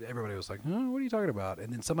 everybody was like, what are you talking about?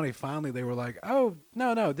 And then somebody finally, they were like, oh,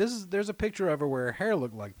 no, there's a picture of her where her hair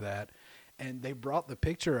looked like that. And they brought the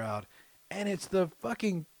picture out, and it's the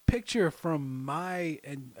fucking picture from my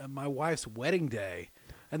wife's wedding day.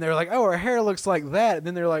 And they're like, oh, her hair looks like that. And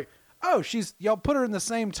then they're like, oh, y'all put her in the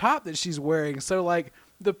same top that she's wearing. So, like,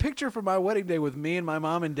 the picture from my wedding day with me and my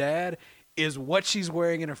mom and dad is what she's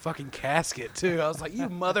wearing in her fucking casket, too. I was like, you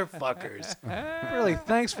motherfuckers. Really,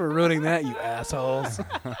 thanks for ruining that, you assholes.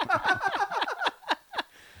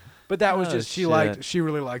 But that was just, she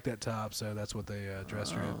really liked that top, so that's what they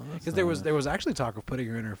dressed her in. Because there was actually talk of putting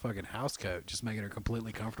her in her fucking house coat, just making her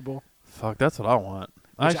completely comfortable. Fuck, that's what I want.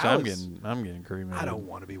 Which Actually, I'm getting cremated. I don't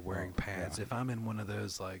want to be wearing pants. Yeah. If I'm in one of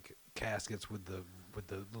those like caskets with the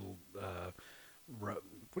little what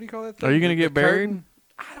do you call that thing? Are you gonna get buried? Curtain?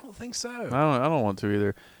 I don't think so. I don't want to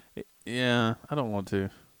either. Yeah, I don't want to.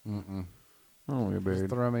 Mm-mm. I don't want to get buried. Just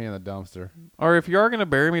throw me in the dumpster. Or if you are gonna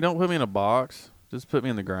bury me, don't put me in a box. Just put me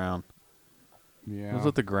in the ground. Yeah. Just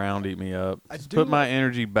let the ground eat me up. Just put my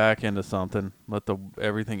energy back into something. Let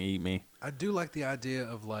everything eat me. I do like the idea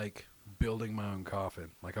of like building my own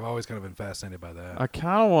coffin. Like, I've always kind of been fascinated by that. I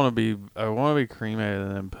kind of want to be. I want to be cremated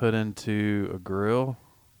and then put into a grill.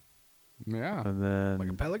 Yeah. And then like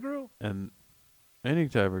a pellet grill. And any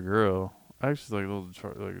type of grill. Actually,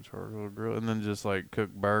 like a charcoal grill, and then just like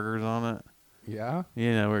cook burgers on it. Yeah.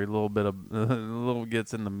 You know, where a little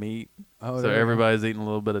gets in the meat. Oh, so everybody's eating a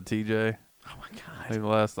little bit of TJ. Oh my god!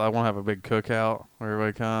 Like I want to have a big cookout where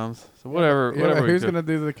everybody comes. So whatever. Who's gonna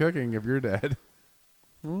do the cooking if you're dead?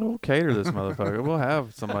 We'll cater this motherfucker. We'll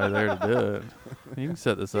have somebody there to do it. You can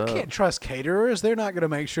set this up. You can't trust caterers. They're not going to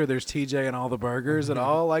make sure there's TJ in all the burgers at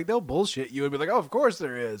all. Like, they'll bullshit you and be like, oh, of course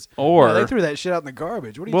there is. Or no, they threw that shit out in the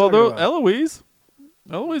garbage. What are you talking about? Eloise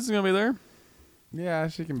is going to be there. Yeah,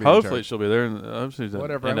 she can be. Hopefully she'll be there. And she's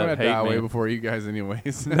whatever. I'm gonna die way before you guys,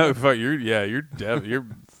 anyways. No, fuck. You're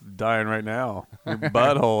dying right now. Your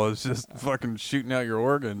butthole is just fucking shooting out your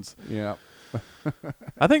organs. Yeah.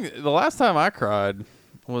 I think the last time I cried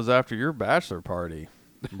was after your bachelor party,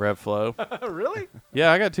 Rev Flo. Really?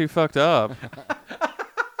 Yeah, I got too fucked up.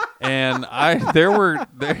 And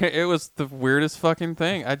it was the weirdest fucking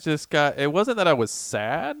thing. It wasn't that I was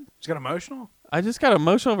sad. Just got emotional? I just got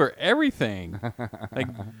emotional over everything. Like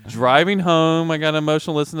driving home, I got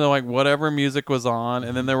emotional listening to like whatever music was on,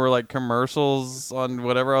 and then there were like commercials on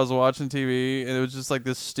whatever I was watching TV, and it was just like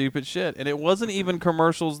this stupid shit. And it wasn't even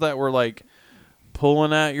commercials that were like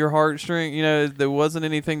pulling at your heartstring. You know, there wasn't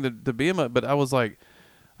anything to be about, but I was like,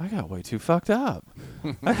 I got way too fucked up.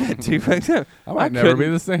 I got too fucked up. I might never be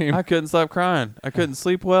the same. I couldn't stop crying. I couldn't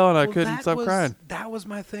sleep well, and I couldn't stop crying. That was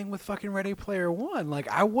my thing with fucking Ready Player One. Like,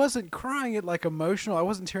 I wasn't crying at like emotional. I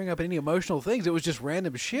wasn't tearing up at any emotional things. It was just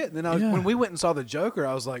random shit. And then when we went and saw The Joker,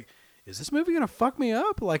 I was like, is this movie going to fuck me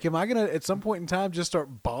up? Like, am I going to, at some point in time, just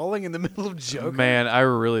start bawling in the middle of Joker? Man, I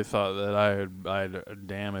really thought that I had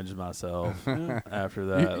damaged myself after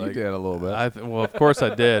that. You did a little bit. Well, of course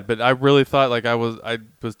I did. But I really thought, like, I was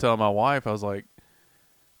telling my wife, I was like,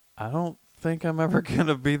 I don't think I'm ever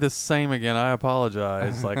gonna be the same again. I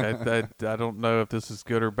apologize. Like I don't know if this is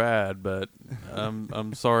good or bad, but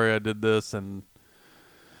I'm sorry I did this, and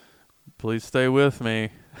please stay with me.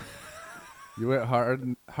 You went hard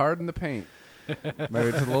in the paint.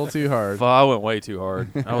 Maybe just a little too hard. Well, I went way too hard.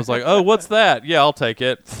 I was like, "Oh, what's that? Yeah, I'll take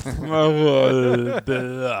it." Just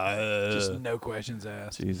no questions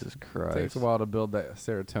asked. Jesus Christ! Takes a while to build that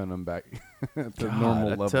serotonin back to God, normal I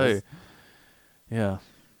levels. tell you. Yeah,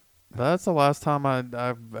 that's the last time I've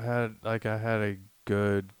had a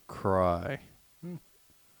good cry.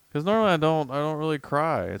 Because normally I don't really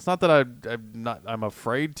cry. It's not that I'm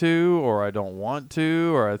afraid to, or I don't want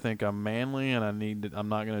to, or I think I'm manly and I'm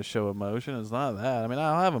not going to show emotion. It's not that. I mean,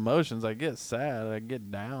 I'll have emotions. I get sad. I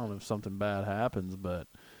get down if something bad happens. But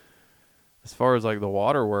as far as like the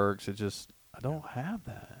waterworks, I don't have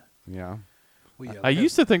that. Yeah. Well, yeah, I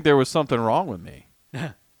used to think there was something wrong with me.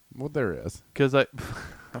 Well, there is. Because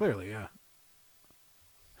clearly, yeah.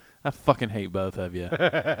 I fucking hate both of you.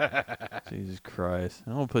 Jesus Christ.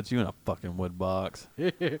 I'm going to put you in a fucking wood box.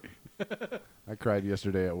 I cried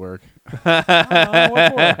yesterday at work. What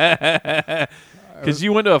for? Because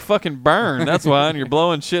you went to a fucking burn. That's why, and you're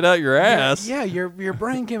blowing shit out your ass. Yeah, your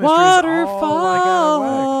brain chemistry is all like out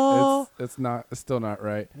of whack. It's still not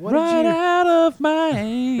right. What right did you? out of my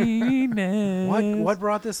anus. What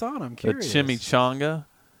brought this on? I'm A curious. chimichanga.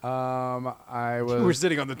 I You were was.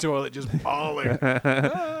 sitting on the toilet just bawling.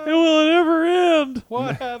 It will never end.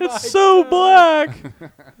 What have It's I so done? black.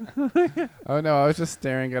 Oh no, I was just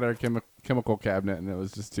staring at our chemical cabinet, and it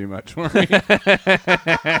was just too much for me.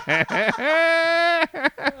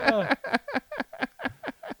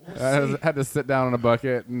 I had to sit down on a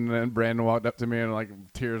bucket, and then Brandon walked up to me and like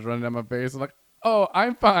tears running down my face. I'm like, "Oh,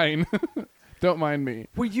 I'm fine. Don't mind me."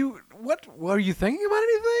 Were you what? Were you thinking about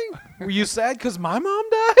anything? Were you sad because my mom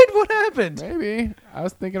died? What happened? Maybe I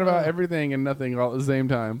was thinking about everything and nothing all at the same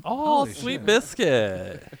time. Oh, Holy sweet shit.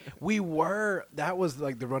 biscuit. We were. That was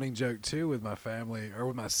like the running joke too with my family or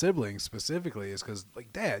with my siblings specifically, is because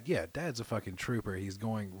like Dad's a fucking trooper. He's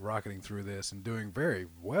rocketing through this and doing very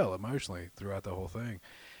well emotionally throughout the whole thing.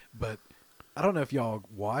 But I don't know if y'all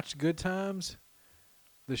watched Good Times,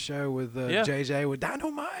 the show with Yeah. JJ with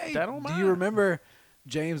Dynamite. Dynamite. Do you remember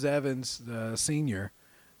James Evans, the senior,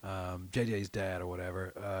 JJ's dad or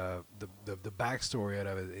whatever? The backstory out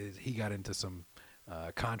of it is he got into some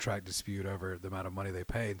contract dispute over the amount of money they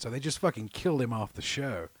paid, and so they just fucking killed him off the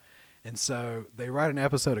show. And so they write an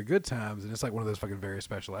episode of Good Times, and it's like one of those fucking very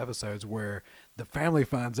special episodes where the family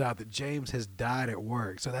finds out that James has died at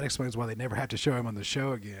work. So that explains why they never have to show him on the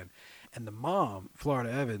show again. And the mom,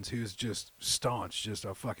 Florida Evans, who's just staunch, just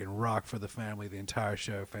a fucking rock for the family the entire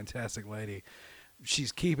show, fantastic lady.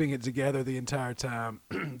 She's keeping it together the entire time.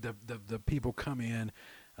 The people come in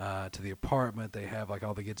to the apartment. They have like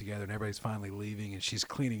all the get together, and everybody's finally leaving, and she's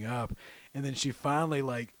cleaning up. And then she finally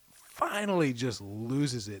just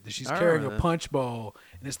loses it. She's I carrying remember a that. punch bowl,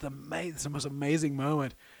 and it's the most amazing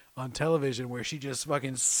moment on television where she just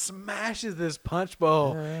fucking smashes this punch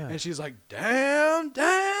bowl, Yeah. and she's like, damn,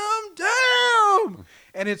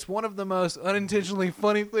 and it's one of the most unintentionally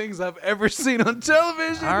funny things I've ever seen on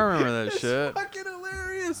television. I remember that It's shit. fucking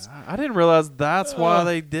hilarious. I didn't realize that's why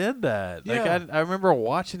they did that. Like Yeah. I remember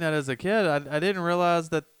watching that as a kid. I didn't realize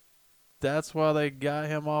that's why they got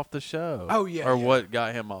him off the show. Oh, yeah, or yeah. what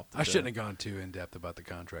got him off the I show. shouldn't have gone too in depth about the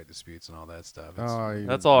contract disputes and all that stuff. It's-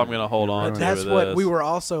 That's all I'm gonna hold on But to. that's with what this. we were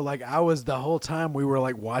also like. I was the whole time we were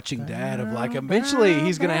like watching Dad of like eventually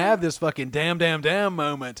he's gonna have this fucking damn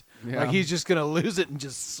moment. Yeah. Like he's just gonna lose it and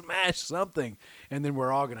just smash something, and then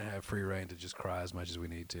we're all gonna have free reign to just cry as much as we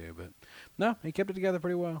need to. But no, he kept it together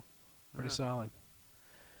pretty well, pretty solid.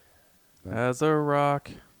 As a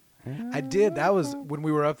rock. I did. That was when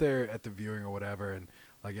we were up there at the viewing or whatever, and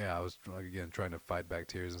like I was like again trying to fight back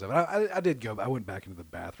tears and stuff. And I did go. I went back into the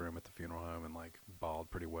bathroom at the funeral home and like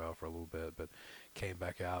bawled pretty well for a little bit, but came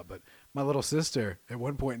back out. But my little sister, at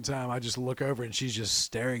one point in time, I just look over and she's just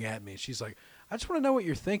staring at me. She's like, "I just want to know what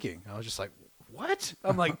you're thinking." I was just like, "What?"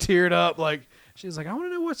 I'm like teared up. Like she's like, "I want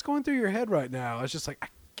to know what's going through your head right now." I was just like,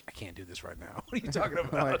 I can't do this right now. What are you talking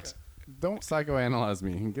about? Like, don't psychoanalyze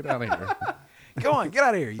me. Get out of here. Go on, get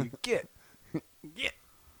out of here. You get. Get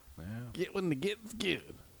Yeah. get when the get's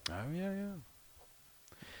good. Oh yeah.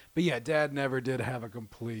 But yeah, Dad never did have a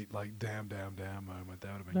complete like damn moment.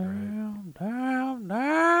 That would have been great.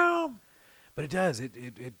 Down. But it does.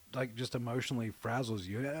 It like just emotionally frazzles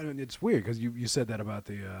you. I mean, it's weird because you said that about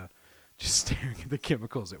the just staring at the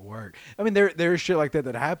chemicals at work. I mean, there's shit like that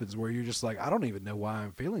happens where you're just like, I don't even know why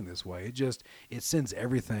I'm feeling this way. It sends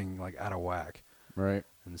everything like out of whack. Right.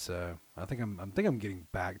 And so I think I'm getting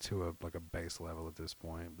back to a base level at this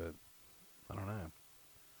point. But I don't know.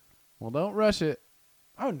 Well, don't rush it.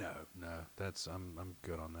 Oh no, that's I'm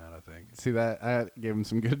good on that. I think. See that? I gave him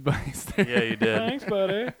some good advice there. Yeah, you did. Thanks,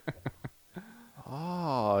 buddy.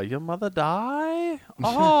 Oh, your mother die?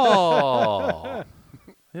 Oh,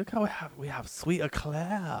 look how we have sweet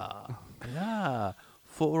eclair. Yeah,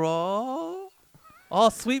 furo. Oh,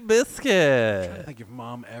 sweet I biscuit. think if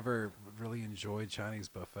Mom ever really enjoyed Chinese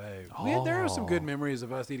buffet, there are some good memories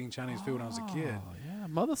of us eating Chinese food when I was a kid. Oh, yeah,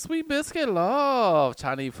 mother sweet biscuit love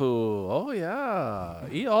Chinese food. Oh yeah,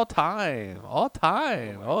 eat all time, all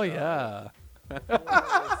time. Oh yeah.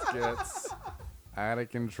 Gets out of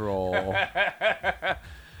control.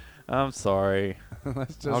 I'm sorry.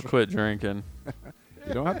 Let's I'll just. quit drinking.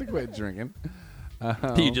 You don't have to quit drinking.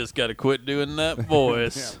 You just got to quit doing that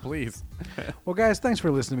voice. Yeah, please. Well, guys, thanks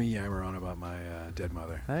for listening to me yammer on about my dead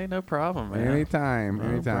mother. Hey, no problem, man. Anytime. No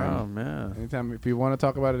Anytime. problem, yeah. Anytime. If you want to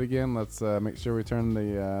talk about it again, let's make sure we turn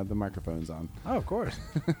the microphones on. Oh, of course.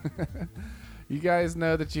 You guys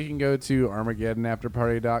know that you can go to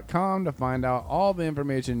ArmageddonAfterParty.com to find out all the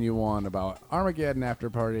information you want about Armageddon After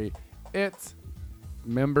Party. It's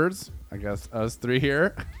members, I guess us three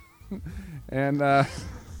here, and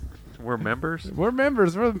We're members? we're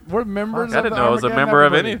members. We're members. I of didn't the know I was a Armageddon member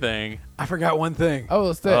of After Party. anything. I forgot one thing. Oh,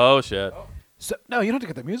 let's do it. Oh, shit. So, no, you don't have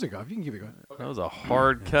to get the music off. You can keep it going. That was a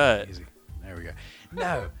hard cut. Easy. There we go.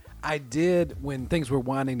 No, I did, when things were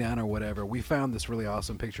winding down or whatever, we found this really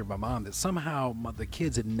awesome picture of my mom that somehow the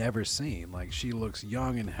kids had never seen. Like, she looks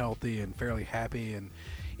young and healthy and fairly happy. And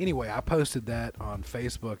anyway, I posted that on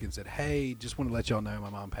Facebook and said, hey, just want to let y'all know my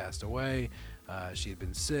mom passed away. She had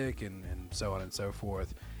been sick and so on and so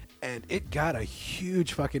forth. And it got a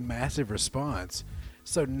huge fucking massive response.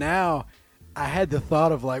 So now I had the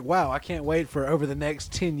thought of like, wow, I can't wait for over the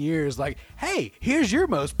next 10 years. Like, hey, here's your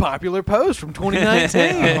most popular post from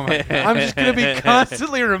 2019. I'm just going to be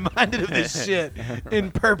constantly reminded of this shit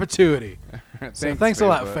in perpetuity. So thanks a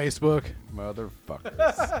lot, Facebook.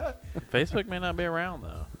 Motherfuckers. Facebook may not be around,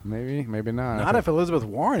 though. Maybe not. Not if Elizabeth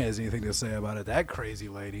Warren has anything to say about it. That crazy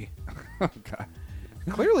lady. Oh, God.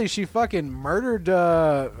 Clearly, she fucking murdered,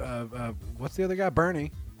 what's the other guy?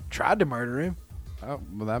 Bernie. Tried to murder him. Oh,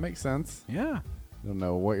 well, that makes sense. Yeah. Don't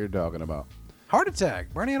know what you're talking about. Heart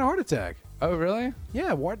attack. Bernie had a heart attack. Oh, really?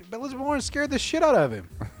 Yeah, but Elizabeth Warren scared the shit out of him.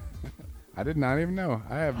 I did not even know.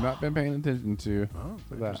 I have not been paying attention to Oh,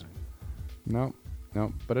 that. interesting. Nope.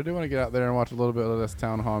 But I do want to get out there and watch a little bit of this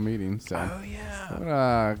town hall meeting. So Oh, yeah. I'm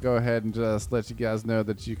gonna go ahead and just let you guys know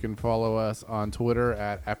that you can follow us on Twitter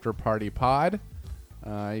at AfterPartyPod.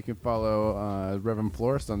 You can follow Reverend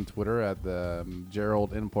Florist on Twitter at the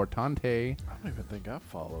Gerald Importante. I don't even think I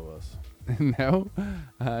follow us. No.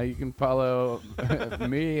 You can follow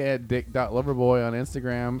me at Dick.Loverboy on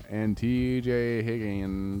Instagram and TJ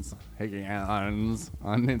Higgins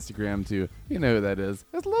on Instagram too. You know who that is.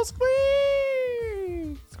 It's Lil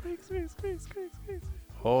Squeak. Squeak.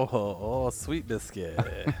 Oh, sweet biscuit.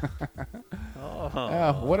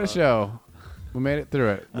 Oh, what a show. We made it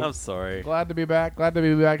through it. I'm sorry. Glad to be back. Glad to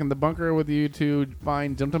be back in the bunker with you two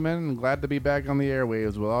fine gentlemen. And glad to be back on the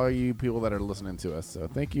airwaves with all you people that are listening to us. So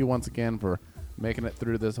thank you once again for making it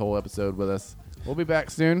through this whole episode with us. We'll be back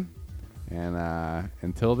soon. And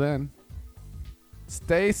until then,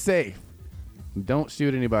 stay safe. Don't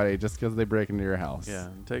shoot anybody just because they break into your house. Yeah,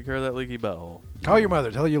 take care of that leaky butthole. Call your mother.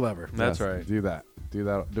 Tell her you love her. That's Yes, right. Do that.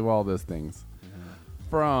 Do all those things.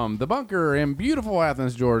 From the bunker in beautiful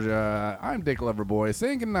Athens, Georgia, I'm Dick Loverboy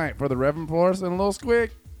saying goodnight for the Reverend Florist and Lil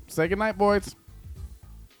Squeak. Say goodnight, boys.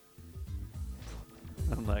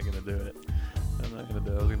 I'm not going to do it. I was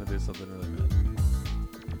going to do something really bad.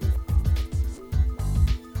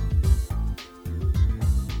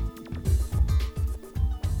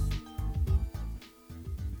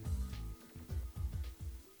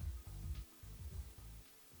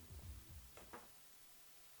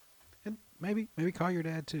 And maybe call your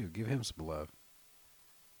dad too. Give him some love.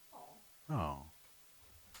 Oh.